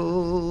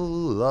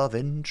ritual of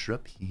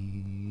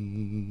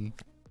entropy?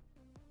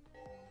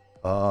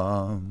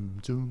 Come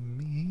to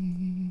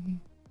me.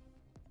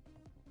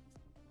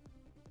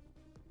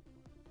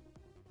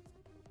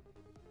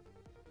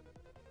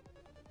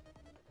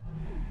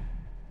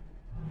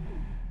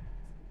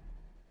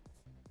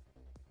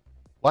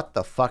 What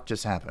the fuck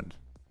just happened?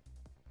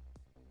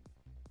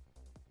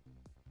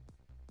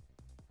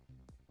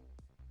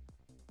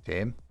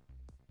 Team?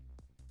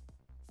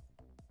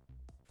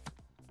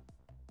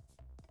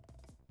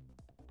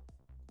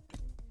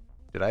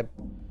 Did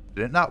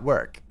it not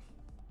work?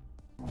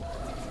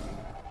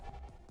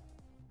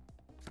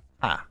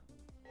 Ah.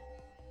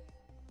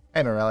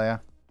 Hey,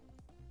 Morelia.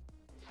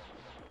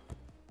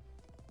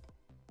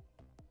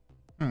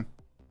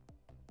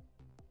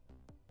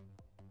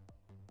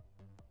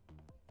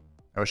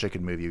 I wish I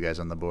could move you guys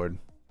on the board.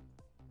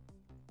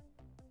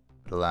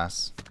 But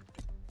alas.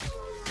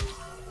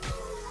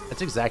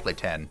 That's exactly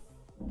 10.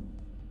 Are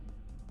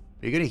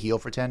you going to heal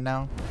for 10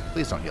 now?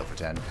 Please don't heal for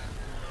 10.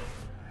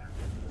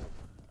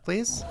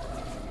 Please?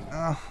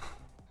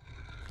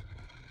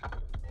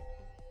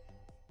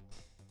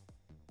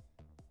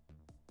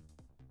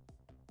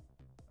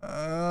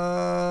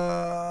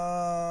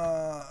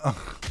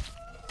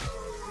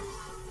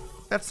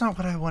 That's not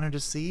what I wanted to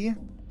see.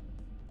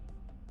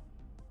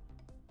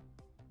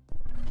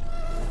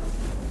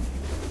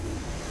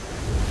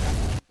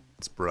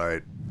 It's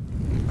bright.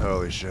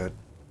 Holy shit.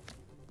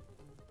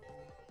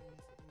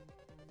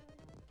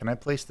 Can I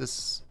place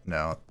this?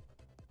 No.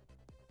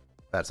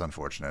 That's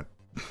unfortunate.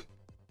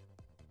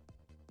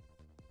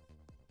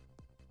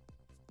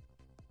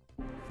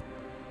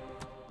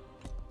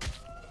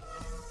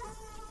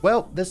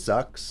 Well, this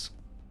sucks.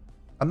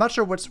 I'm not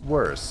sure what's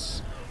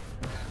worse.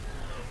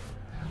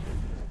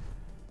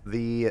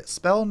 The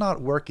spell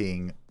not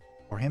working,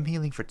 or him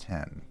healing for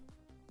 10.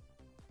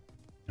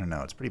 I don't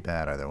know, it's pretty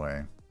bad either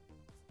way.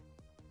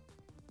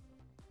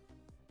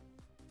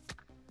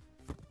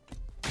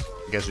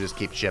 I guess we just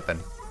keep chipping.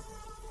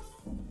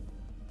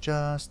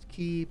 Just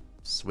keep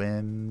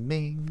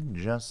swimming,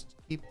 just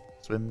keep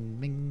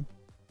swimming.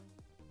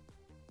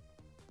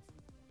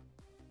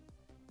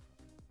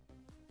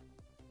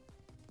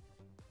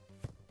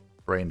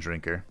 Brain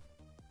Drinker.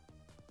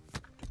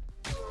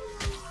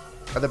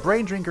 The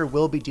Brain Drinker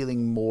will be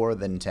dealing more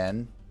than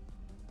 10.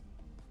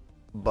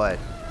 but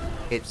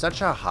it's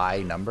such a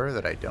high number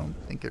that I don't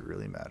think it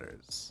really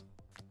matters.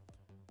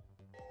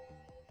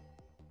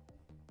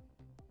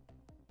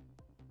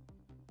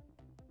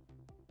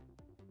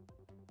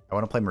 I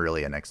want to play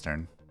Marilia next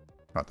turn,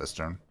 not this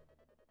turn.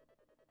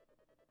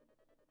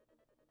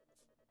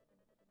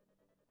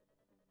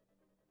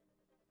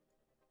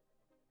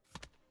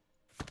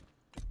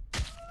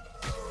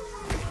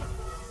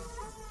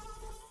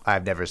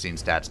 I've never seen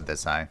stats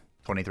this high.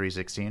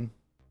 2316.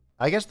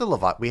 I guess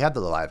we had the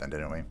Leviathan,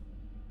 didn't we?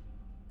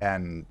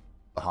 And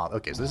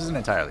okay, so this isn't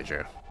entirely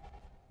true.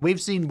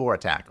 We've seen more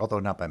attack, although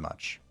not by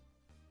much.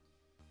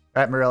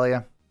 All right,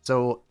 Marilia.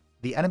 So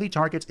the enemy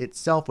targets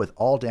itself with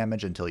all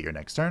damage until your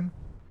next turn.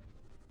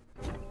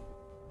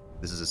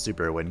 This is a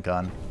super win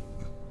con.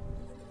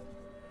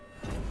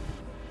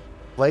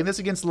 Playing this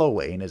against Lo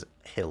Wayne is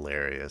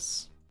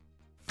hilarious.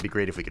 It'd be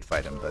great if we could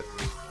fight him, but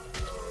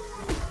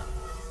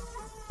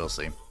we'll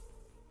see.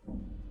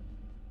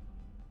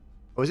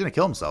 Oh, he's gonna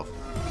kill himself.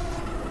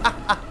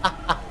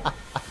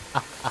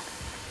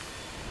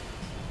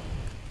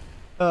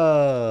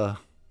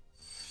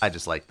 I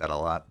just like that a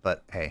lot,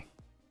 but hey.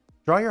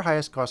 Draw your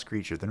highest cost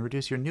creature, then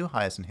reduce your new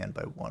highest in hand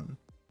by 1.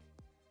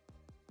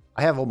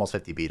 I have almost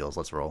 50 beetles,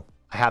 let's roll.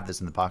 I have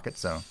this in the pocket,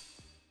 so.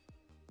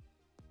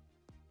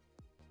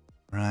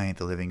 Right,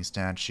 the living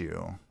statue.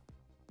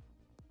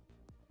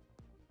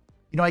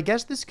 You know, I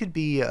guess this could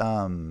be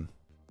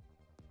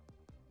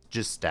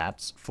just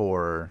stats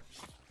for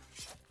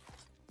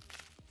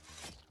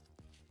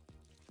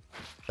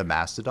the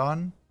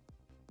Mastodon.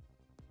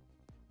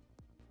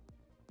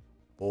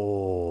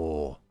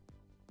 Oh.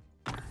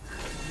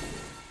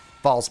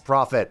 False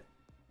prophet.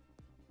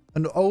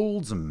 An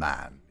old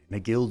man in a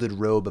gilded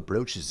robe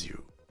approaches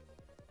you.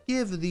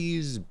 Give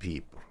these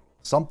people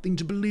something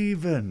to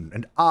believe in,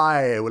 and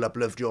I will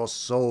uplift your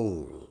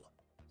soul.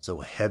 So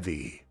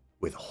heavy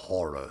with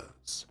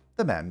horrors.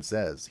 The man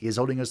says. He is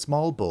holding a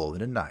small bowl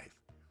and a knife.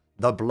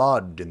 The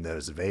blood in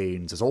those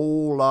veins is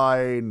all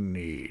I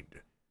need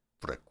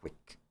for a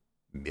quick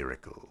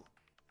miracle.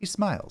 He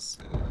smiles.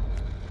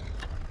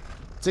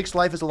 6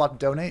 life is a lot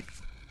to donate,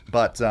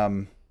 but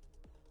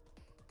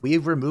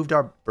we've removed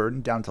our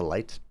burden down to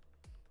light,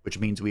 which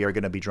means we are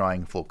going to be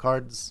drawing full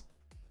cards.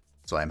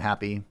 So I'm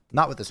happy.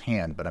 Not with this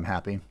hand, but I'm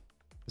happy.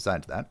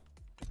 Besides that.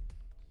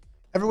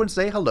 Everyone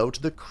say hello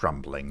to the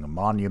Crumbling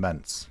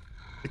Monuments.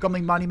 The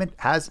Crumbling Monument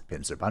has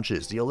pincer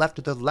punches. Deal 1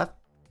 to the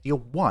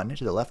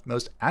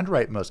leftmost and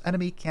rightmost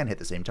enemy can hit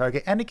the same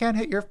target, and it can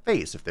hit your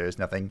face if there is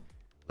nothing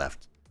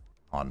left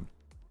on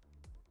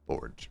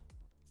board.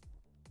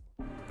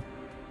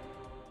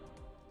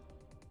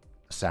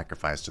 A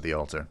sacrifice to the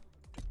altar.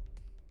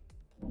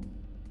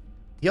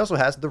 He also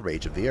has the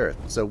Rage of the Earth,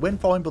 so when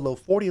falling below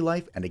 40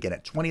 life and again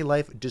at 20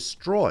 life,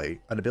 destroy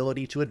an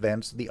ability to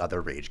advance the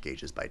other rage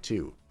gauges by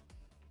 2.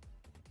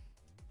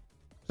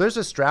 So there's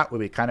a strat where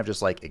we kind of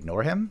just like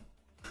ignore him.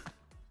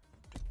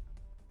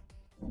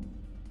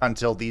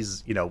 Until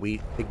these, you know,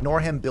 we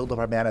ignore him, build up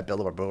our mana, build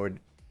up our board,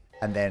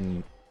 and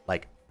then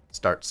like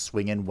start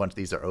swinging once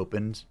these are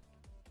opened.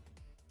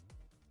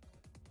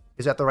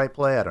 Is that the right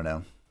play? I don't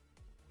know.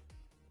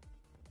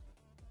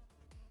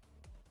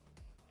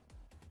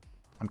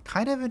 I'm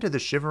kind of into the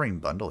Shivering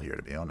Bundle here,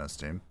 to be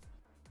honest, team.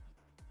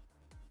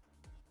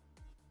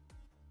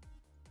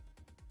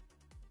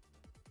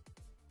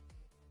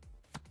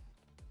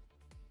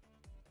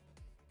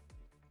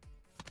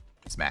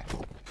 Smack.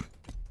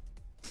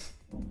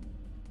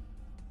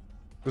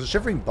 Because the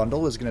Shivering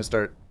Bundle is going to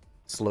start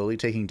slowly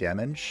taking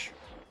damage,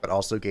 but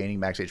also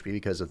gaining max HP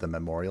because of the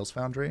Memorials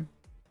Foundry.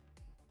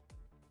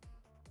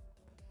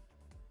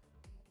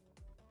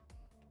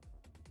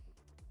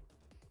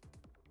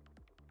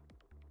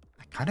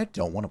 I kind of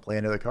don't want to play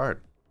another card.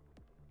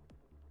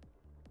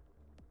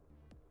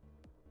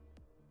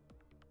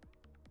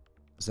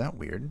 Is that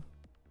weird?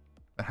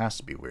 That has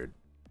to be weird.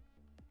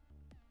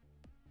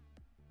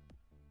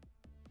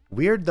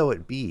 Weird though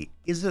it be,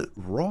 is it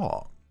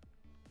wrong?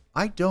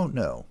 I don't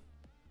know.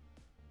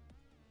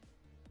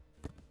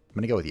 I'm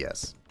going to go with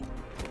yes.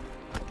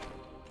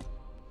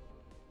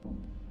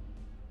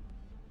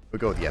 We'll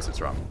go with yes,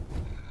 it's wrong.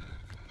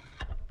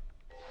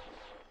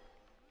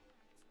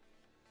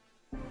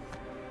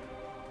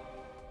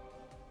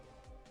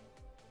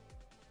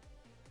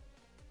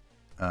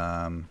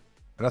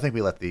 I don't think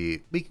we let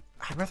the...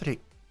 I'd rather take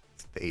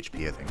the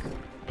HP, I think,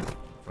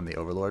 from the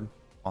Overlord,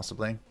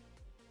 possibly.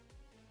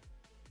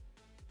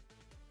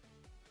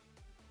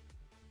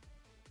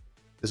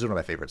 This is one of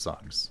my favorite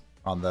songs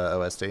on the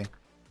OST.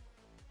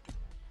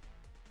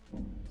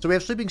 So we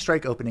have Sleeping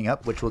Strike opening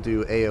up, which will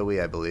do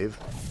AoE, I believe.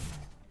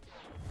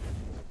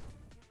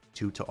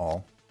 2 to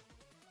all.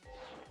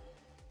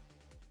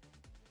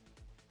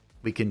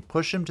 We can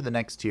push him to the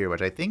next tier,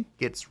 which I think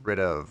gets rid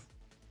of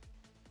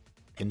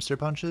pincer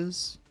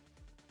punches.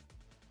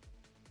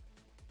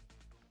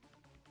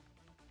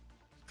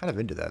 Kind of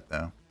into that,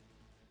 though.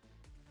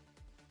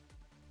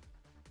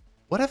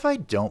 What if I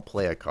don't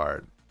play a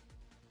card?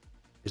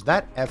 Is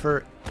that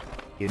ever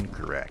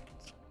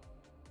incorrect?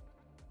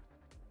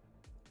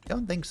 I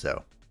don't think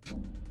so.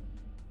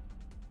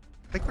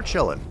 I think we're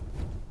chilling.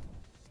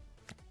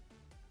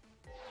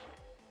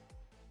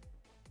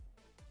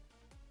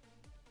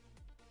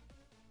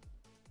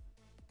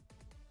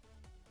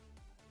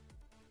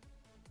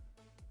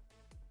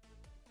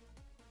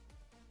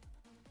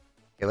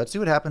 Okay, let's see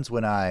what happens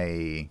when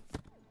I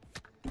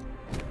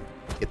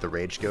get the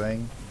rage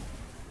going.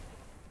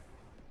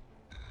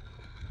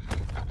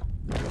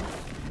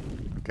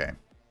 Okay.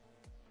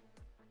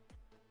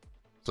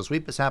 So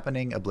sweep is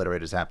happening,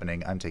 obliterate is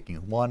happening. I'm taking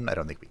 1. I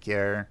don't think we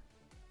care.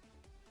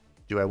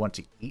 Do I want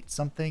to eat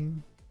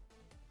something?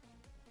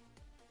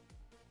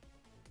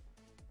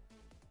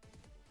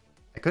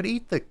 I could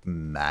eat the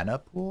mana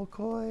pool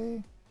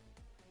koi.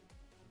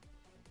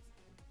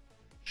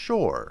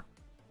 Sure.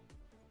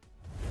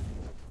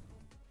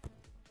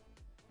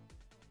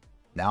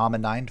 Now I'm a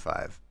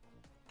 9/5.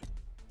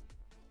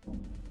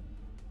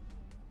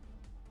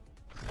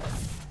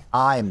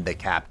 I'm the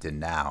captain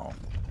now.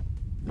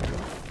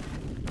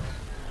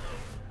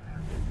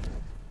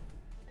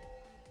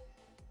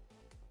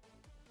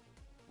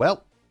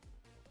 Well.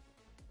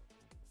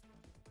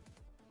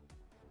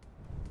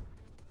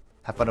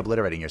 Have fun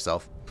obliterating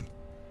yourself.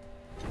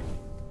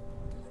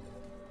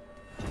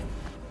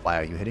 Why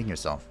are you hitting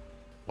yourself?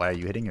 Why are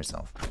you hitting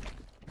yourself?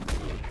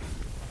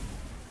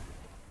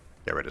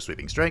 Get rid of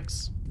sweeping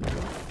strikes.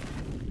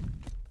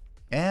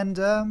 And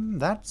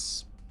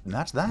that's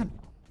that,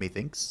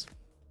 methinks.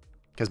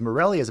 Because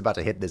Morelli is about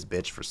to hit this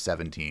bitch for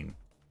 17.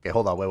 Okay,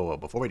 hold on, wait.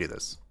 Before we do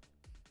this,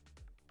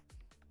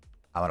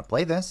 I want to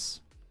play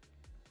this.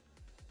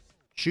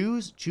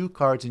 Choose 2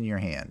 cards in your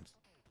hand.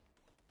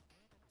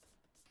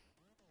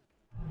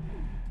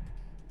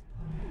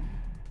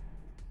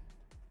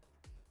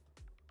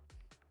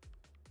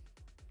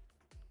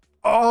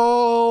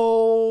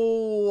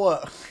 Oh!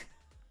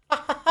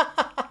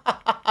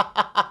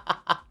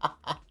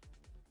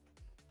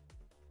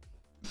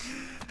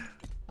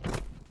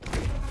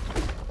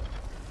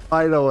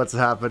 I know what's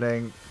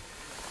happening.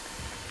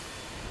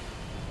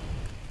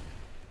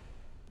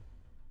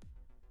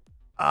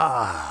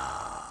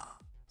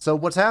 So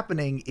what's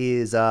happening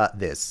is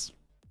this.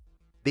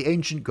 The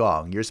Ancient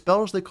Gong. Your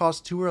spells that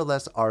cost 2 or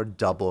less are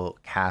double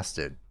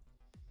casted.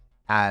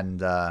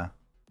 And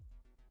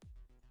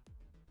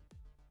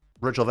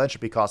Ritual of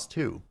Entropy costs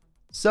 2.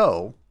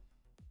 So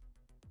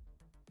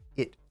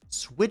it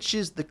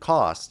switches the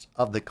cost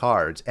of the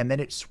cards and then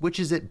it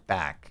switches it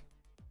back.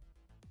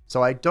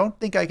 So I don't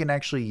think I can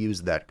actually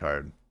use that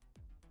card.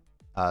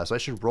 So I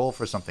should roll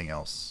for something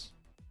else.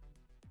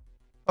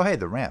 Oh, hey,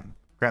 the Ram.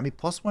 Grant me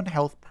 +1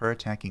 health per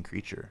attacking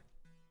creature.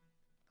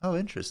 Oh,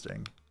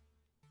 interesting.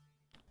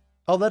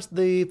 Oh, that's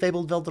the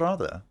Fabled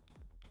Veldrada.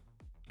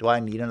 Do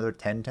I need another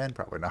 10/10?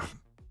 Probably not.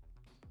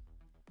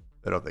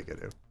 I don't think I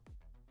do.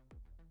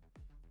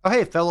 Oh,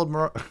 hey,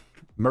 fellow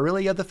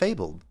Marilia the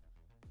Fabled.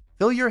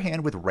 Fill your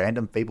hand with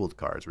random Fabled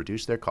cards.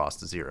 Reduce their cost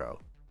to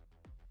 0.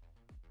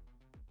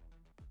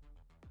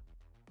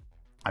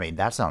 I mean,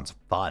 that sounds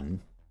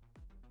fun.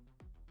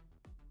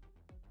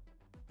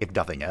 If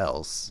nothing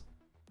else.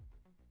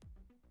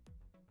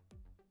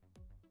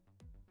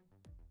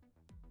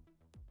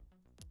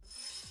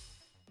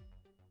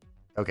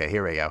 Okay,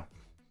 here we go.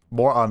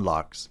 More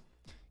unlocks.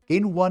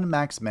 Gain 1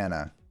 max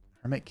mana.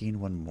 Hermit, gain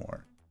 1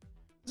 more.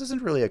 This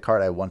isn't really a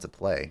card I want to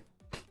play.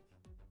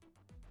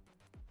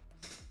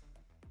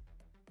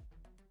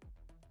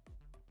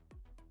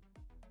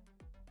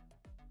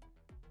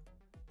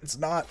 It's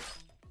not.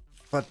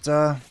 But,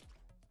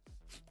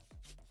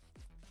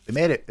 we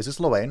made it. Is this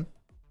Lowain?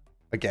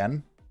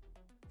 Again?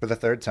 For the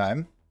 3rd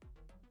time?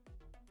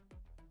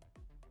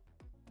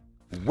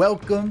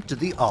 Welcome to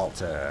the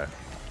altar.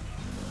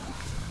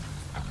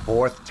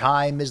 4th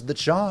time is the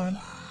charm,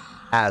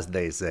 as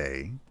they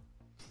say.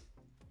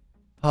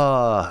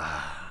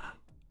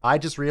 I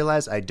just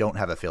realized I don't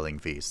have a filling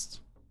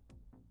feast.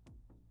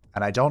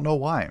 And I don't know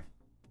why.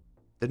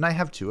 Didn't I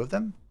have 2 of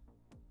them?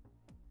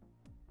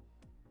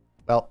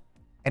 Well,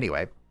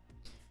 anyway.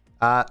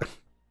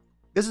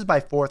 This is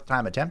my 4th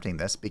time attempting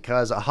this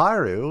because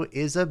Haru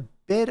is a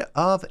bit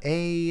of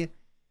a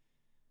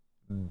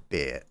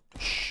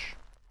bitch.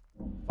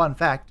 Fun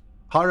fact,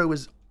 Haru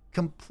is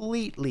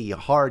completely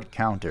hard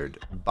countered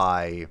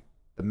by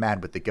the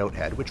man with the goat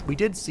head, which we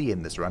did see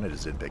in this run. I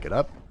just didn't pick it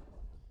up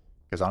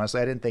because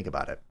honestly I didn't think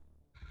about it.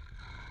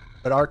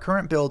 But our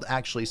current build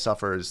actually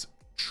suffers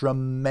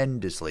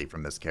tremendously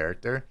from this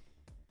character,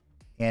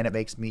 and it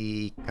makes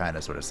me kind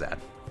of sort of sad.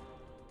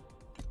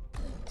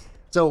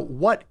 So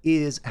what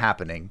is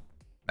happening?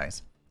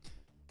 Nice.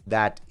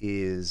 That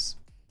is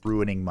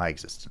ruining my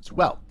existence.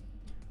 Well,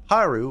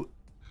 Haru,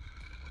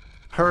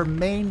 her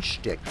main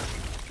shtick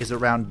is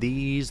around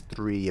these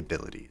 3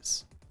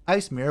 abilities.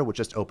 Ice Mirror, which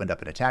just opened up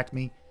and attacked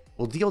me,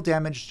 will deal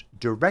damage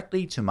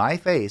directly to my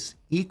face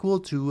equal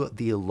to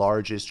the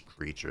largest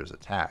creature's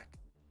attack.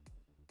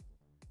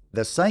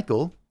 The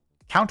Cycle,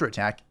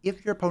 counterattack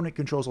if your opponent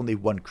controls only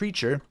 1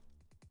 creature,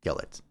 kill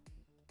it.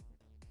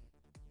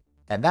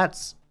 And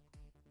that's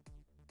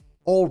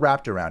all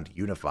wrapped around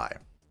Unify.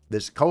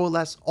 This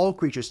coalesce all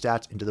creature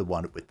stats into the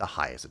one with the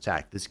highest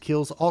attack. This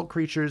kills all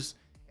creatures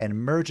and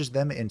merges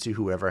them into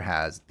whoever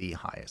has the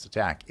highest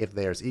attack. If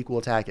there's equal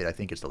attack, I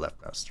think it's the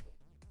leftmost.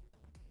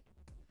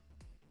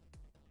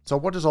 So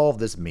what does all of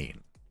this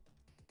mean?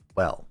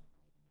 Well,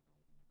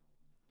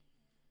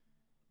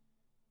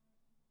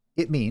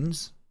 it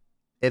means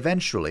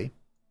eventually,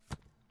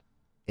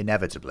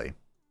 inevitably,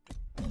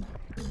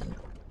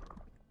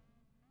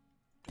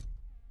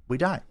 we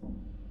die.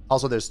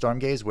 Also, there's Storm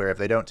Gaze, where if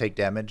they don't take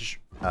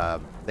damage,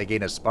 they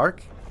gain a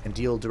spark and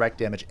deal direct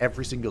damage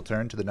every single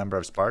turn to the number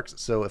of sparks.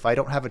 So if I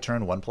don't have a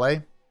turn 1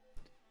 play,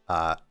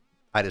 I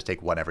just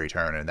take 1 every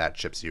turn, and that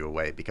chips you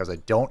away, because I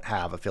don't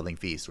have a Filling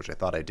Feast, which I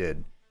thought I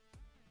did.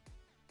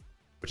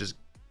 Which is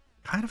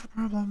kind of a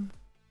problem.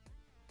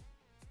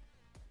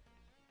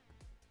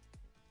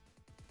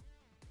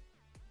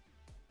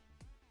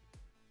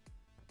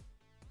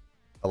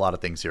 A lot of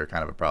things here are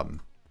kind of a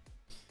problem.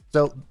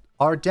 So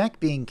our deck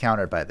being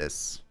countered by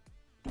this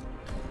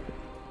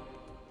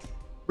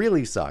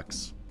really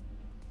sucks.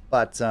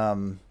 But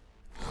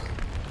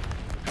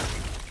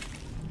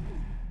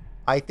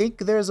I think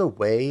there's a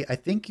way. I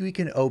think we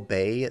can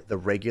obey the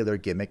regular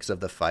gimmicks of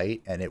the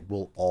fight and it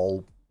will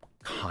all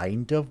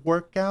kind of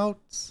work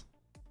out.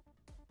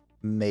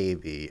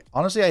 Maybe.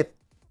 Honestly, okay,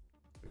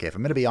 if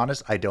I'm going to be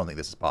honest, I don't think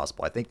this is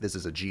possible. I think this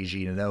is a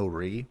GG no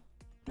re.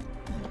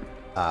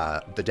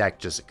 The deck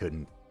just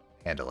couldn't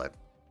handle it.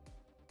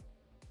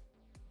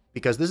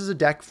 Because this is a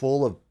deck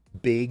full of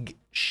big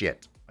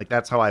shit. Like,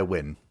 that's how I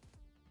win.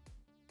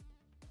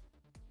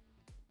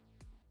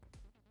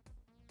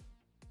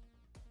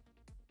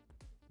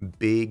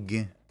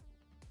 Big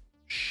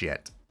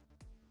shit.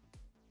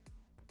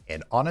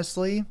 And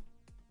honestly,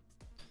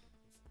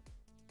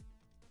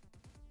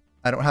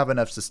 I don't have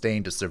enough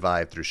sustain to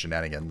survive through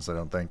Shenanigans, I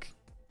don't think.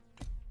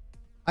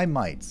 I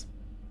might.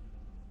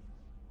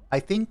 I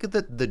think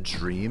that the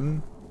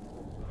dream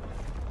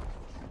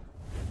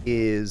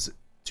is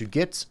to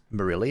get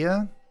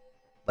Marilia,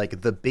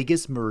 like the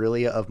biggest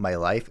Marilia of my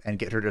life, and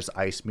get her to just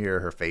Ice Mirror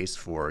her face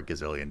for a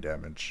gazillion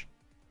damage.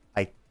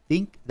 I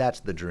think that's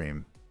the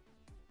dream.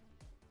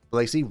 But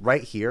like, see,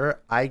 right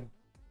here, I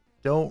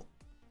don't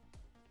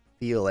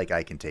feel like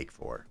I can take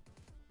 4.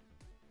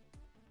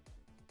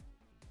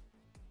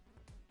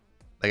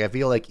 Like, I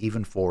feel like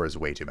even 4 is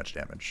way too much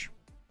damage.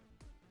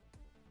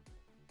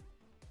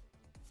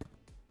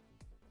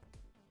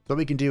 So what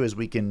we can do is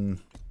we can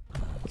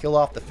kill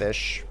off the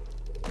fish.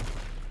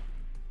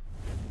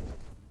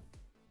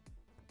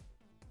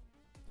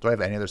 Do I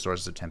have any other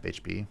sources of temp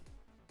HP?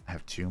 I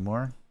have 2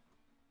 more.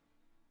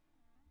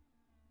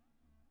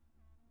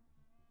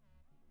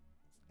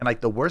 And like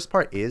the worst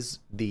part is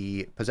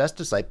the Possessed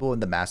Disciple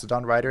and the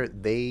Macedon Rider,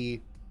 they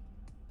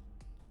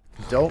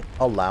don't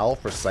allow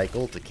for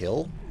cycle to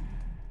kill.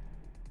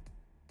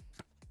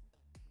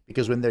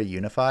 Because when they're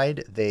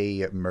unified,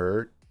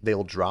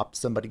 they'll drop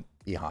somebody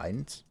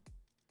behind.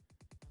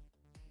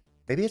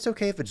 Maybe it's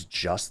okay if it's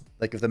just,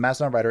 like, if the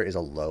Macedon Rider is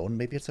alone,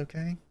 maybe it's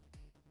okay.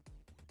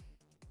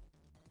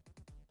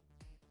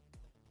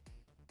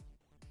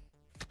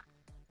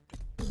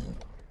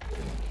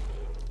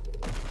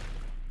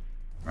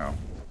 Oh,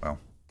 well.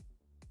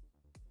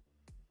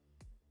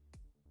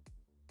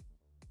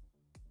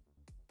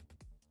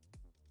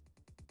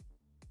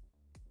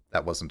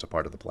 That wasn't a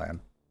part of the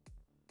plan.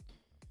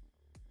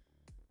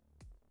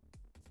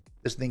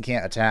 This thing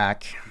can't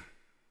attack.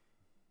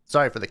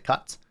 Sorry for the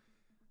cut.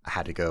 I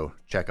had to go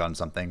check on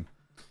something.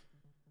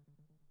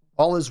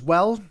 All is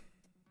well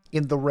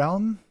in the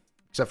realm,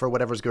 except for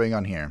whatever's going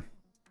on here.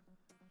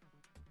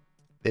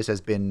 This has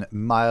been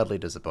mildly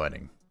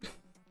disappointing.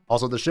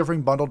 Also, the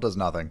Shivering Bundle does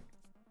nothing.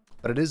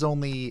 But it is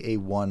only a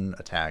 1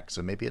 attack,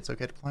 so maybe it's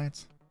okay to play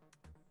it.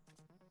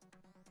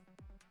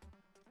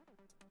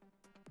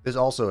 This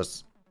also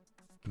is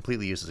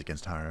completely useless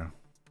against Haru.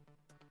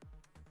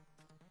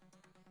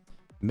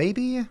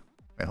 Maybe...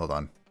 Wait, hold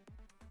on.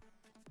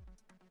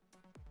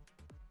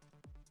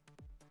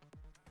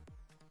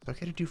 Is it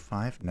okay to do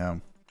 5?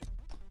 No.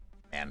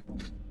 Man.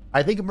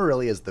 I think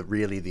Marilia is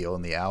really the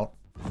only out.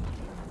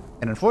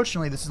 And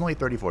unfortunately, this is only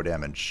 34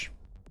 damage.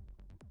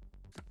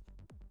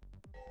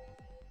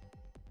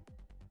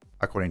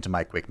 According to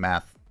my quick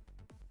math.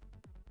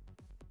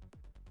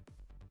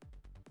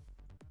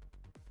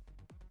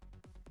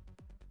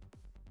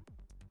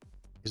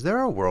 Is there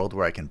a world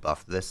where I can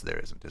buff this? There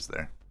isn't, is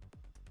there?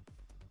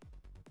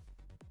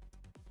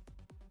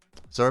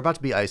 So we're about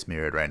to be Ice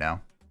Mirrored right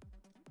now.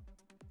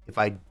 If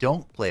I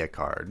don't play a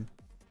card...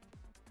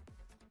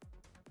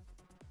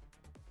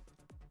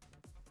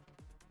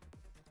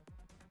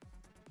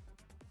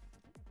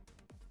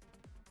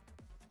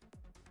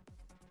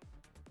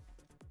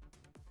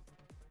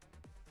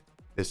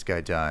 This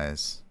guy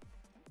dies.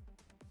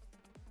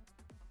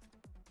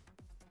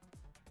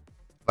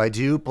 If I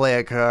do play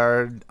a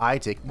card, I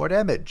take more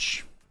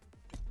damage.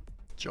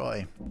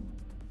 Joy.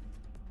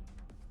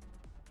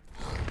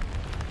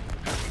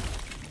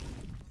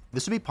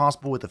 This would be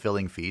possible with the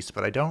Filling Feast,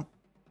 but I don't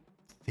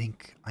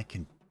think I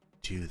can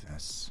do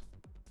this.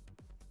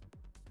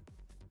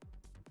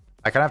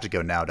 I kind of have to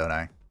go now, don't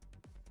I?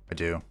 I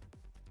do.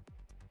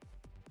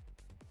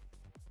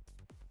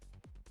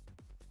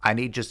 I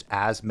need just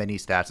as many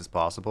stats as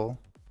possible.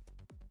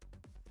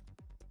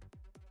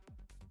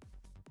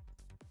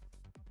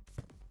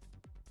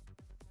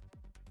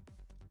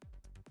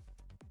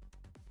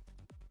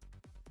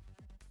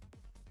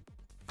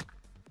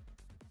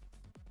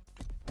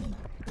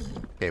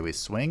 Okay, we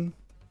swing.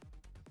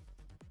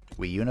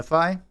 We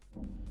unify.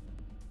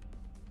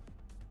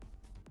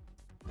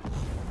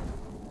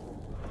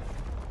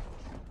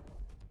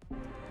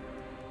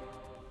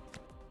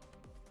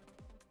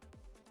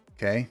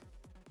 Okay.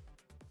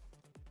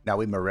 Now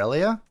we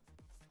Morelia.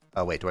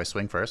 Oh, wait, do I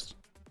swing first?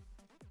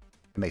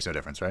 It makes no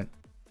difference, right?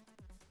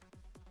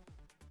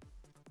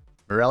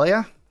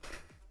 Morelia?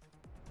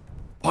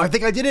 Oh, I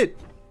think I did it!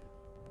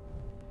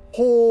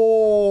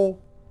 Oh!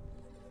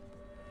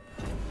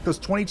 Because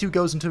 22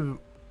 goes into...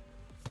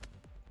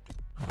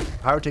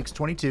 Power takes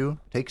 22,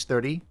 takes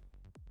 30.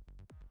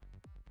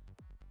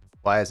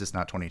 Why is this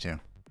not 22?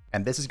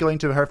 And this is going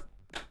to her...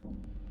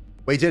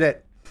 We did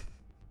it!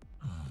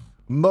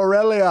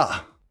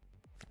 Morelia!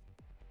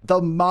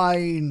 The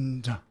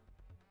Mind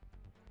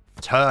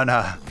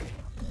Turner.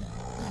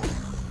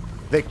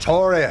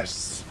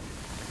 Victorious!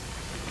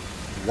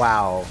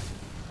 Wow.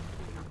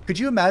 Could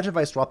you imagine if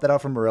I swapped that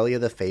out from Morelia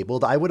the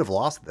Fabled? I would have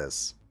lost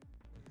this.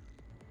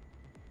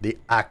 The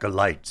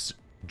Acolyte's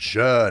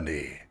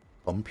journey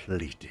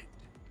completed.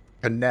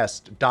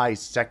 Canest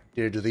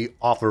dissected the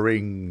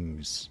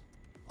offerings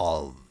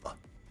of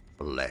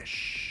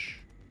flesh.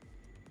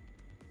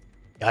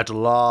 At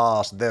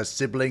last their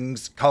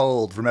siblings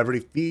culled from every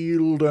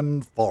field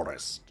and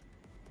forest.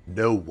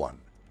 No one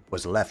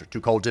was left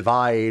to call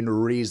divine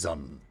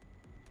reason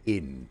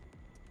in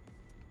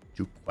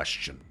to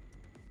question.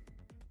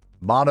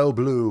 Mono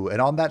blew, and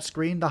on that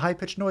screen the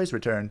high-pitched noise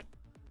returned.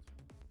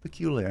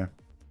 Peculiar.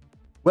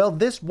 Well,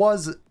 this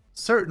was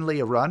certainly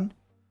a run.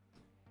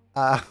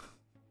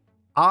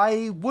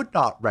 I would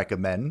not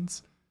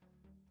recommend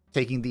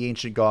taking the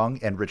Ancient Gong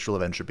and Ritual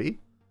of Entropy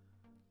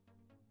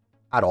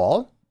at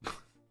all.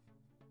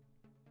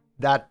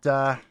 That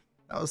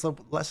was a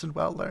lesson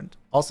well learned.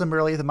 Also,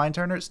 Morelia the Mind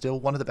Turner, still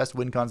one of the best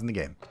win cons in the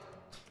game.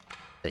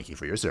 Thank you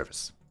for your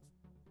service.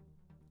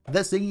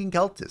 The Singing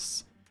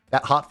Cultists.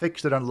 That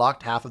hotfix that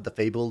unlocked half of the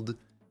Fabled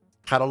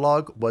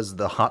catalog was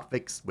the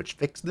hotfix which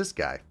fixed this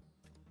guy.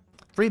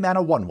 3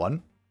 mana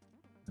 1/1.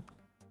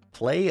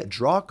 Play,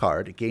 draw a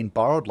card, gain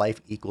borrowed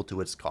life equal to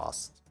its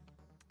cost.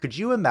 Could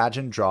you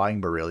imagine drawing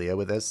Morelia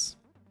with this?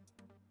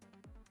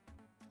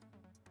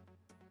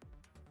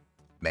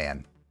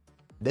 Man,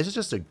 this is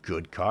just a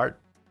good card.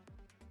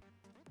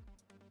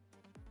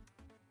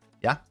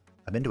 Yeah,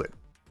 I'm into it.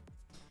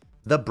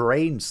 The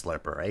Brain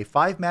Slipper, a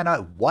 5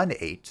 mana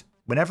 1/8.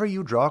 Whenever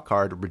you draw a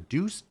card,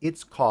 reduce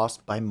its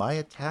cost by my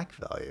attack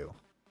value.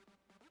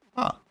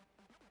 Huh.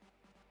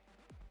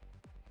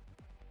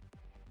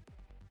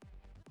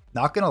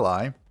 Not gonna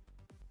lie,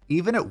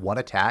 even at 1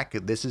 attack,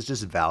 this is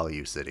just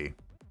value city.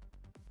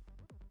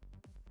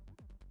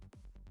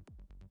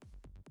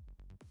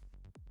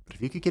 But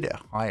if you could get it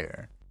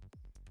higher,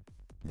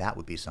 that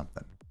would be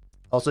something.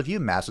 Also, if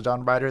you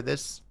Mastodon Rider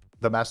this,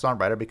 the Mastodon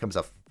Rider becomes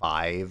a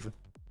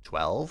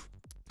 5/12.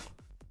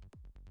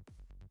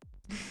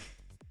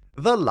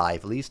 The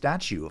Lively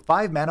Statue,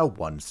 5 mana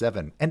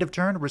 1/7. End of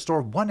turn,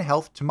 restore 1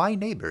 health to my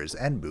neighbors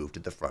and move to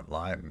the front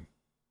line.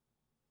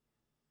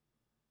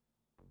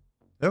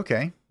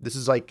 Okay, this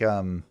is like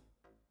a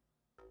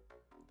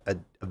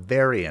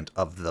variant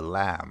of the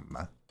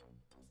Lamb.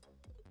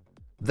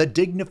 The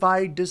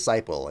Dignified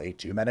Disciple, a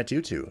 2 mana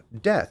 2/2.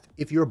 Death,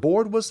 if your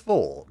board was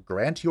full,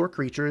 grant your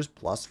creatures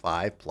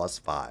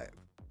 +5/+5.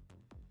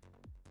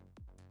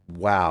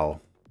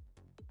 Wow.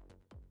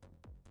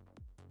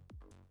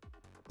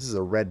 This is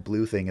a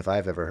red-blue thing if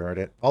I've ever heard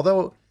it.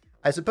 Although,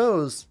 I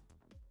suppose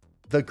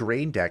the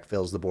Grain deck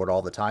fills the board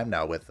all the time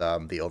now with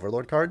the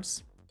Overlord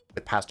cards.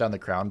 With Pass Down the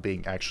Crown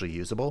being actually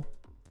usable.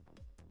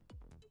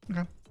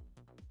 Okay.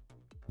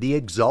 The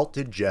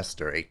Exalted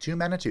Jester, a 2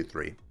 mana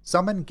 2/3.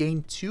 Summon,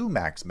 gain 2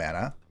 max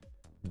mana.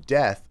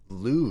 Death,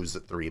 lose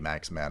 3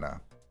 max mana.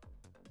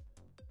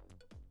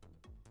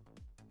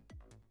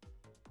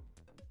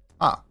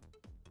 Ah.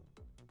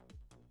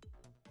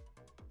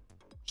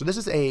 So this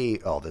is a...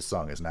 Oh, this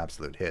song is an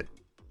absolute hit.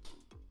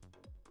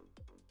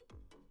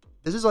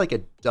 This is like a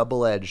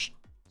double-edged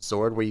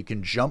sword where you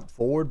can jump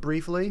forward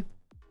briefly,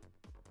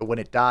 but when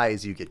it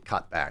dies, you get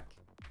cut back.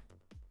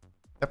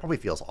 That probably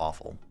feels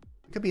awful.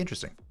 It could be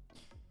interesting.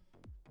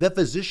 The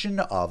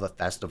Physician of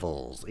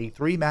Festivals, a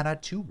 3 mana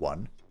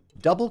 2/1.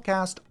 Double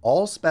cast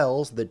all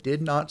spells that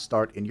did not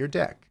start in your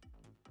deck.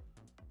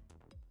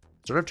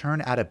 Start of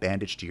turn, add a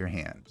bandage to your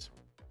hand.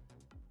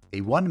 A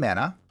 1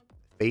 mana,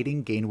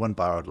 fading, gain 1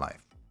 borrowed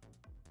life.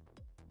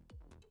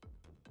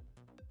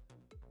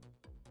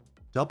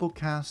 Double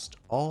cast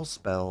all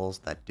spells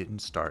that didn't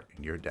start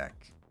in your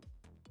deck.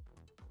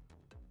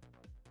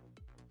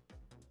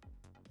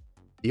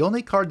 The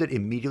only card that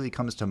immediately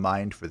comes to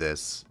mind for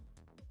this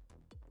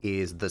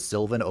is the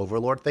Sylvan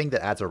Overlord thing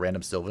that adds a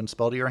random Sylvan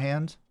spell to your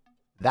hand.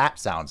 That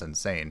sounds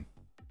insane.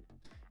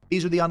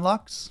 These are the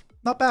unlocks.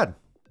 Not bad.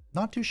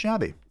 Not too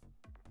shabby.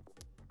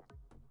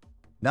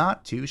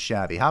 Not too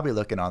shabby. How are we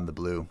looking on the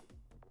blue?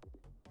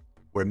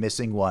 We're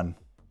missing one.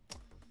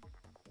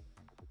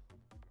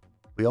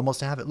 We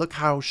almost have it. Look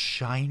how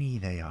shiny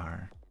they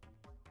are.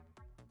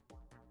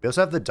 We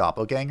also have the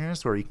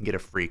doppelgangers, where you can get a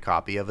free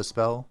copy of a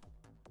spell.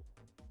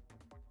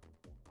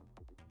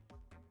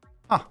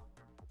 Huh.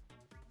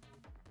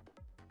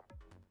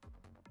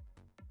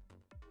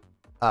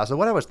 So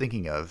what I was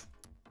thinking of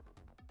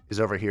is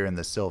over here in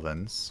the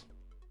Sylvans.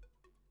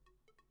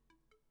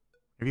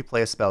 If you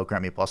play a spell,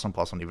 grant me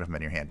 +1/+1 even from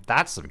in your hand.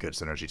 That's some good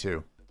synergy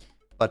too.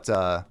 But,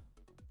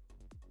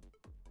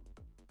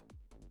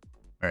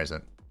 where is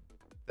it?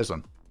 This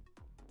one.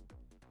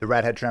 The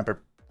Radhead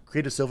Tramper.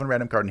 Create a Sylvan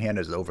random card in hand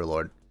as the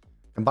Overlord.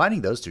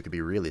 Combining those two could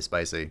be really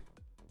spicy.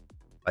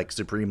 Like,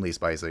 supremely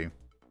spicy.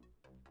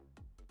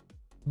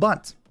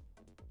 But,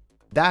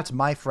 that,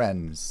 my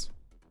friends.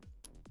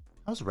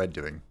 How's Red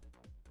doing?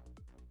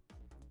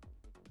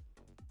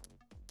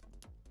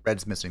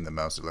 Red's missing the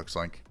most, it looks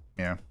like.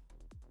 Yeah.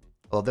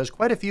 Well, there's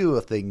quite a few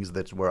things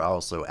that were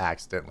also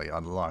accidentally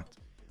unlocked.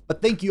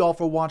 But thank you all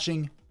for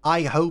watching.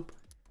 I hope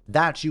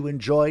that you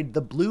enjoyed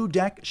the blue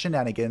deck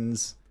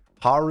shenanigans.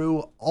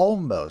 Haru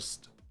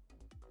almost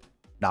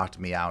knocked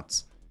me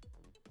out.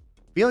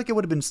 I feel like it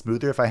would have been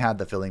smoother if I had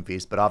the Filling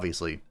Feast, but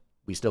obviously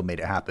we still made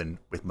it happen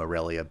with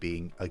Morelia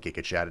being a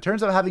Giga Chat. It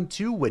turns out having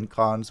 2 win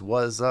cons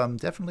was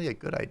definitely a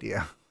good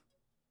idea.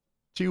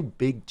 2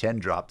 big 10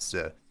 drops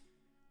to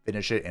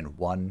finish it in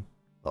 1,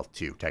 well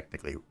 2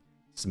 technically,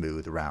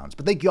 smooth rounds.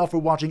 But thank you all for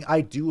watching.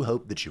 I do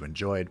hope that you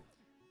enjoyed.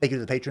 Thank you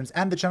to the patrons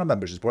and the channel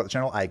members who support the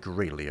channel. I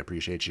greatly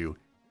appreciate you.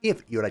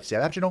 If you would like to see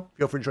that channel,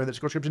 feel free to join the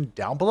description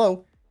down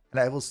below, and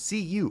I will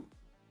see you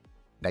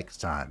next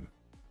time.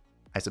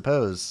 I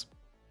suppose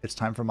it's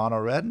time for Mono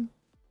Red.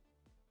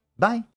 Bye.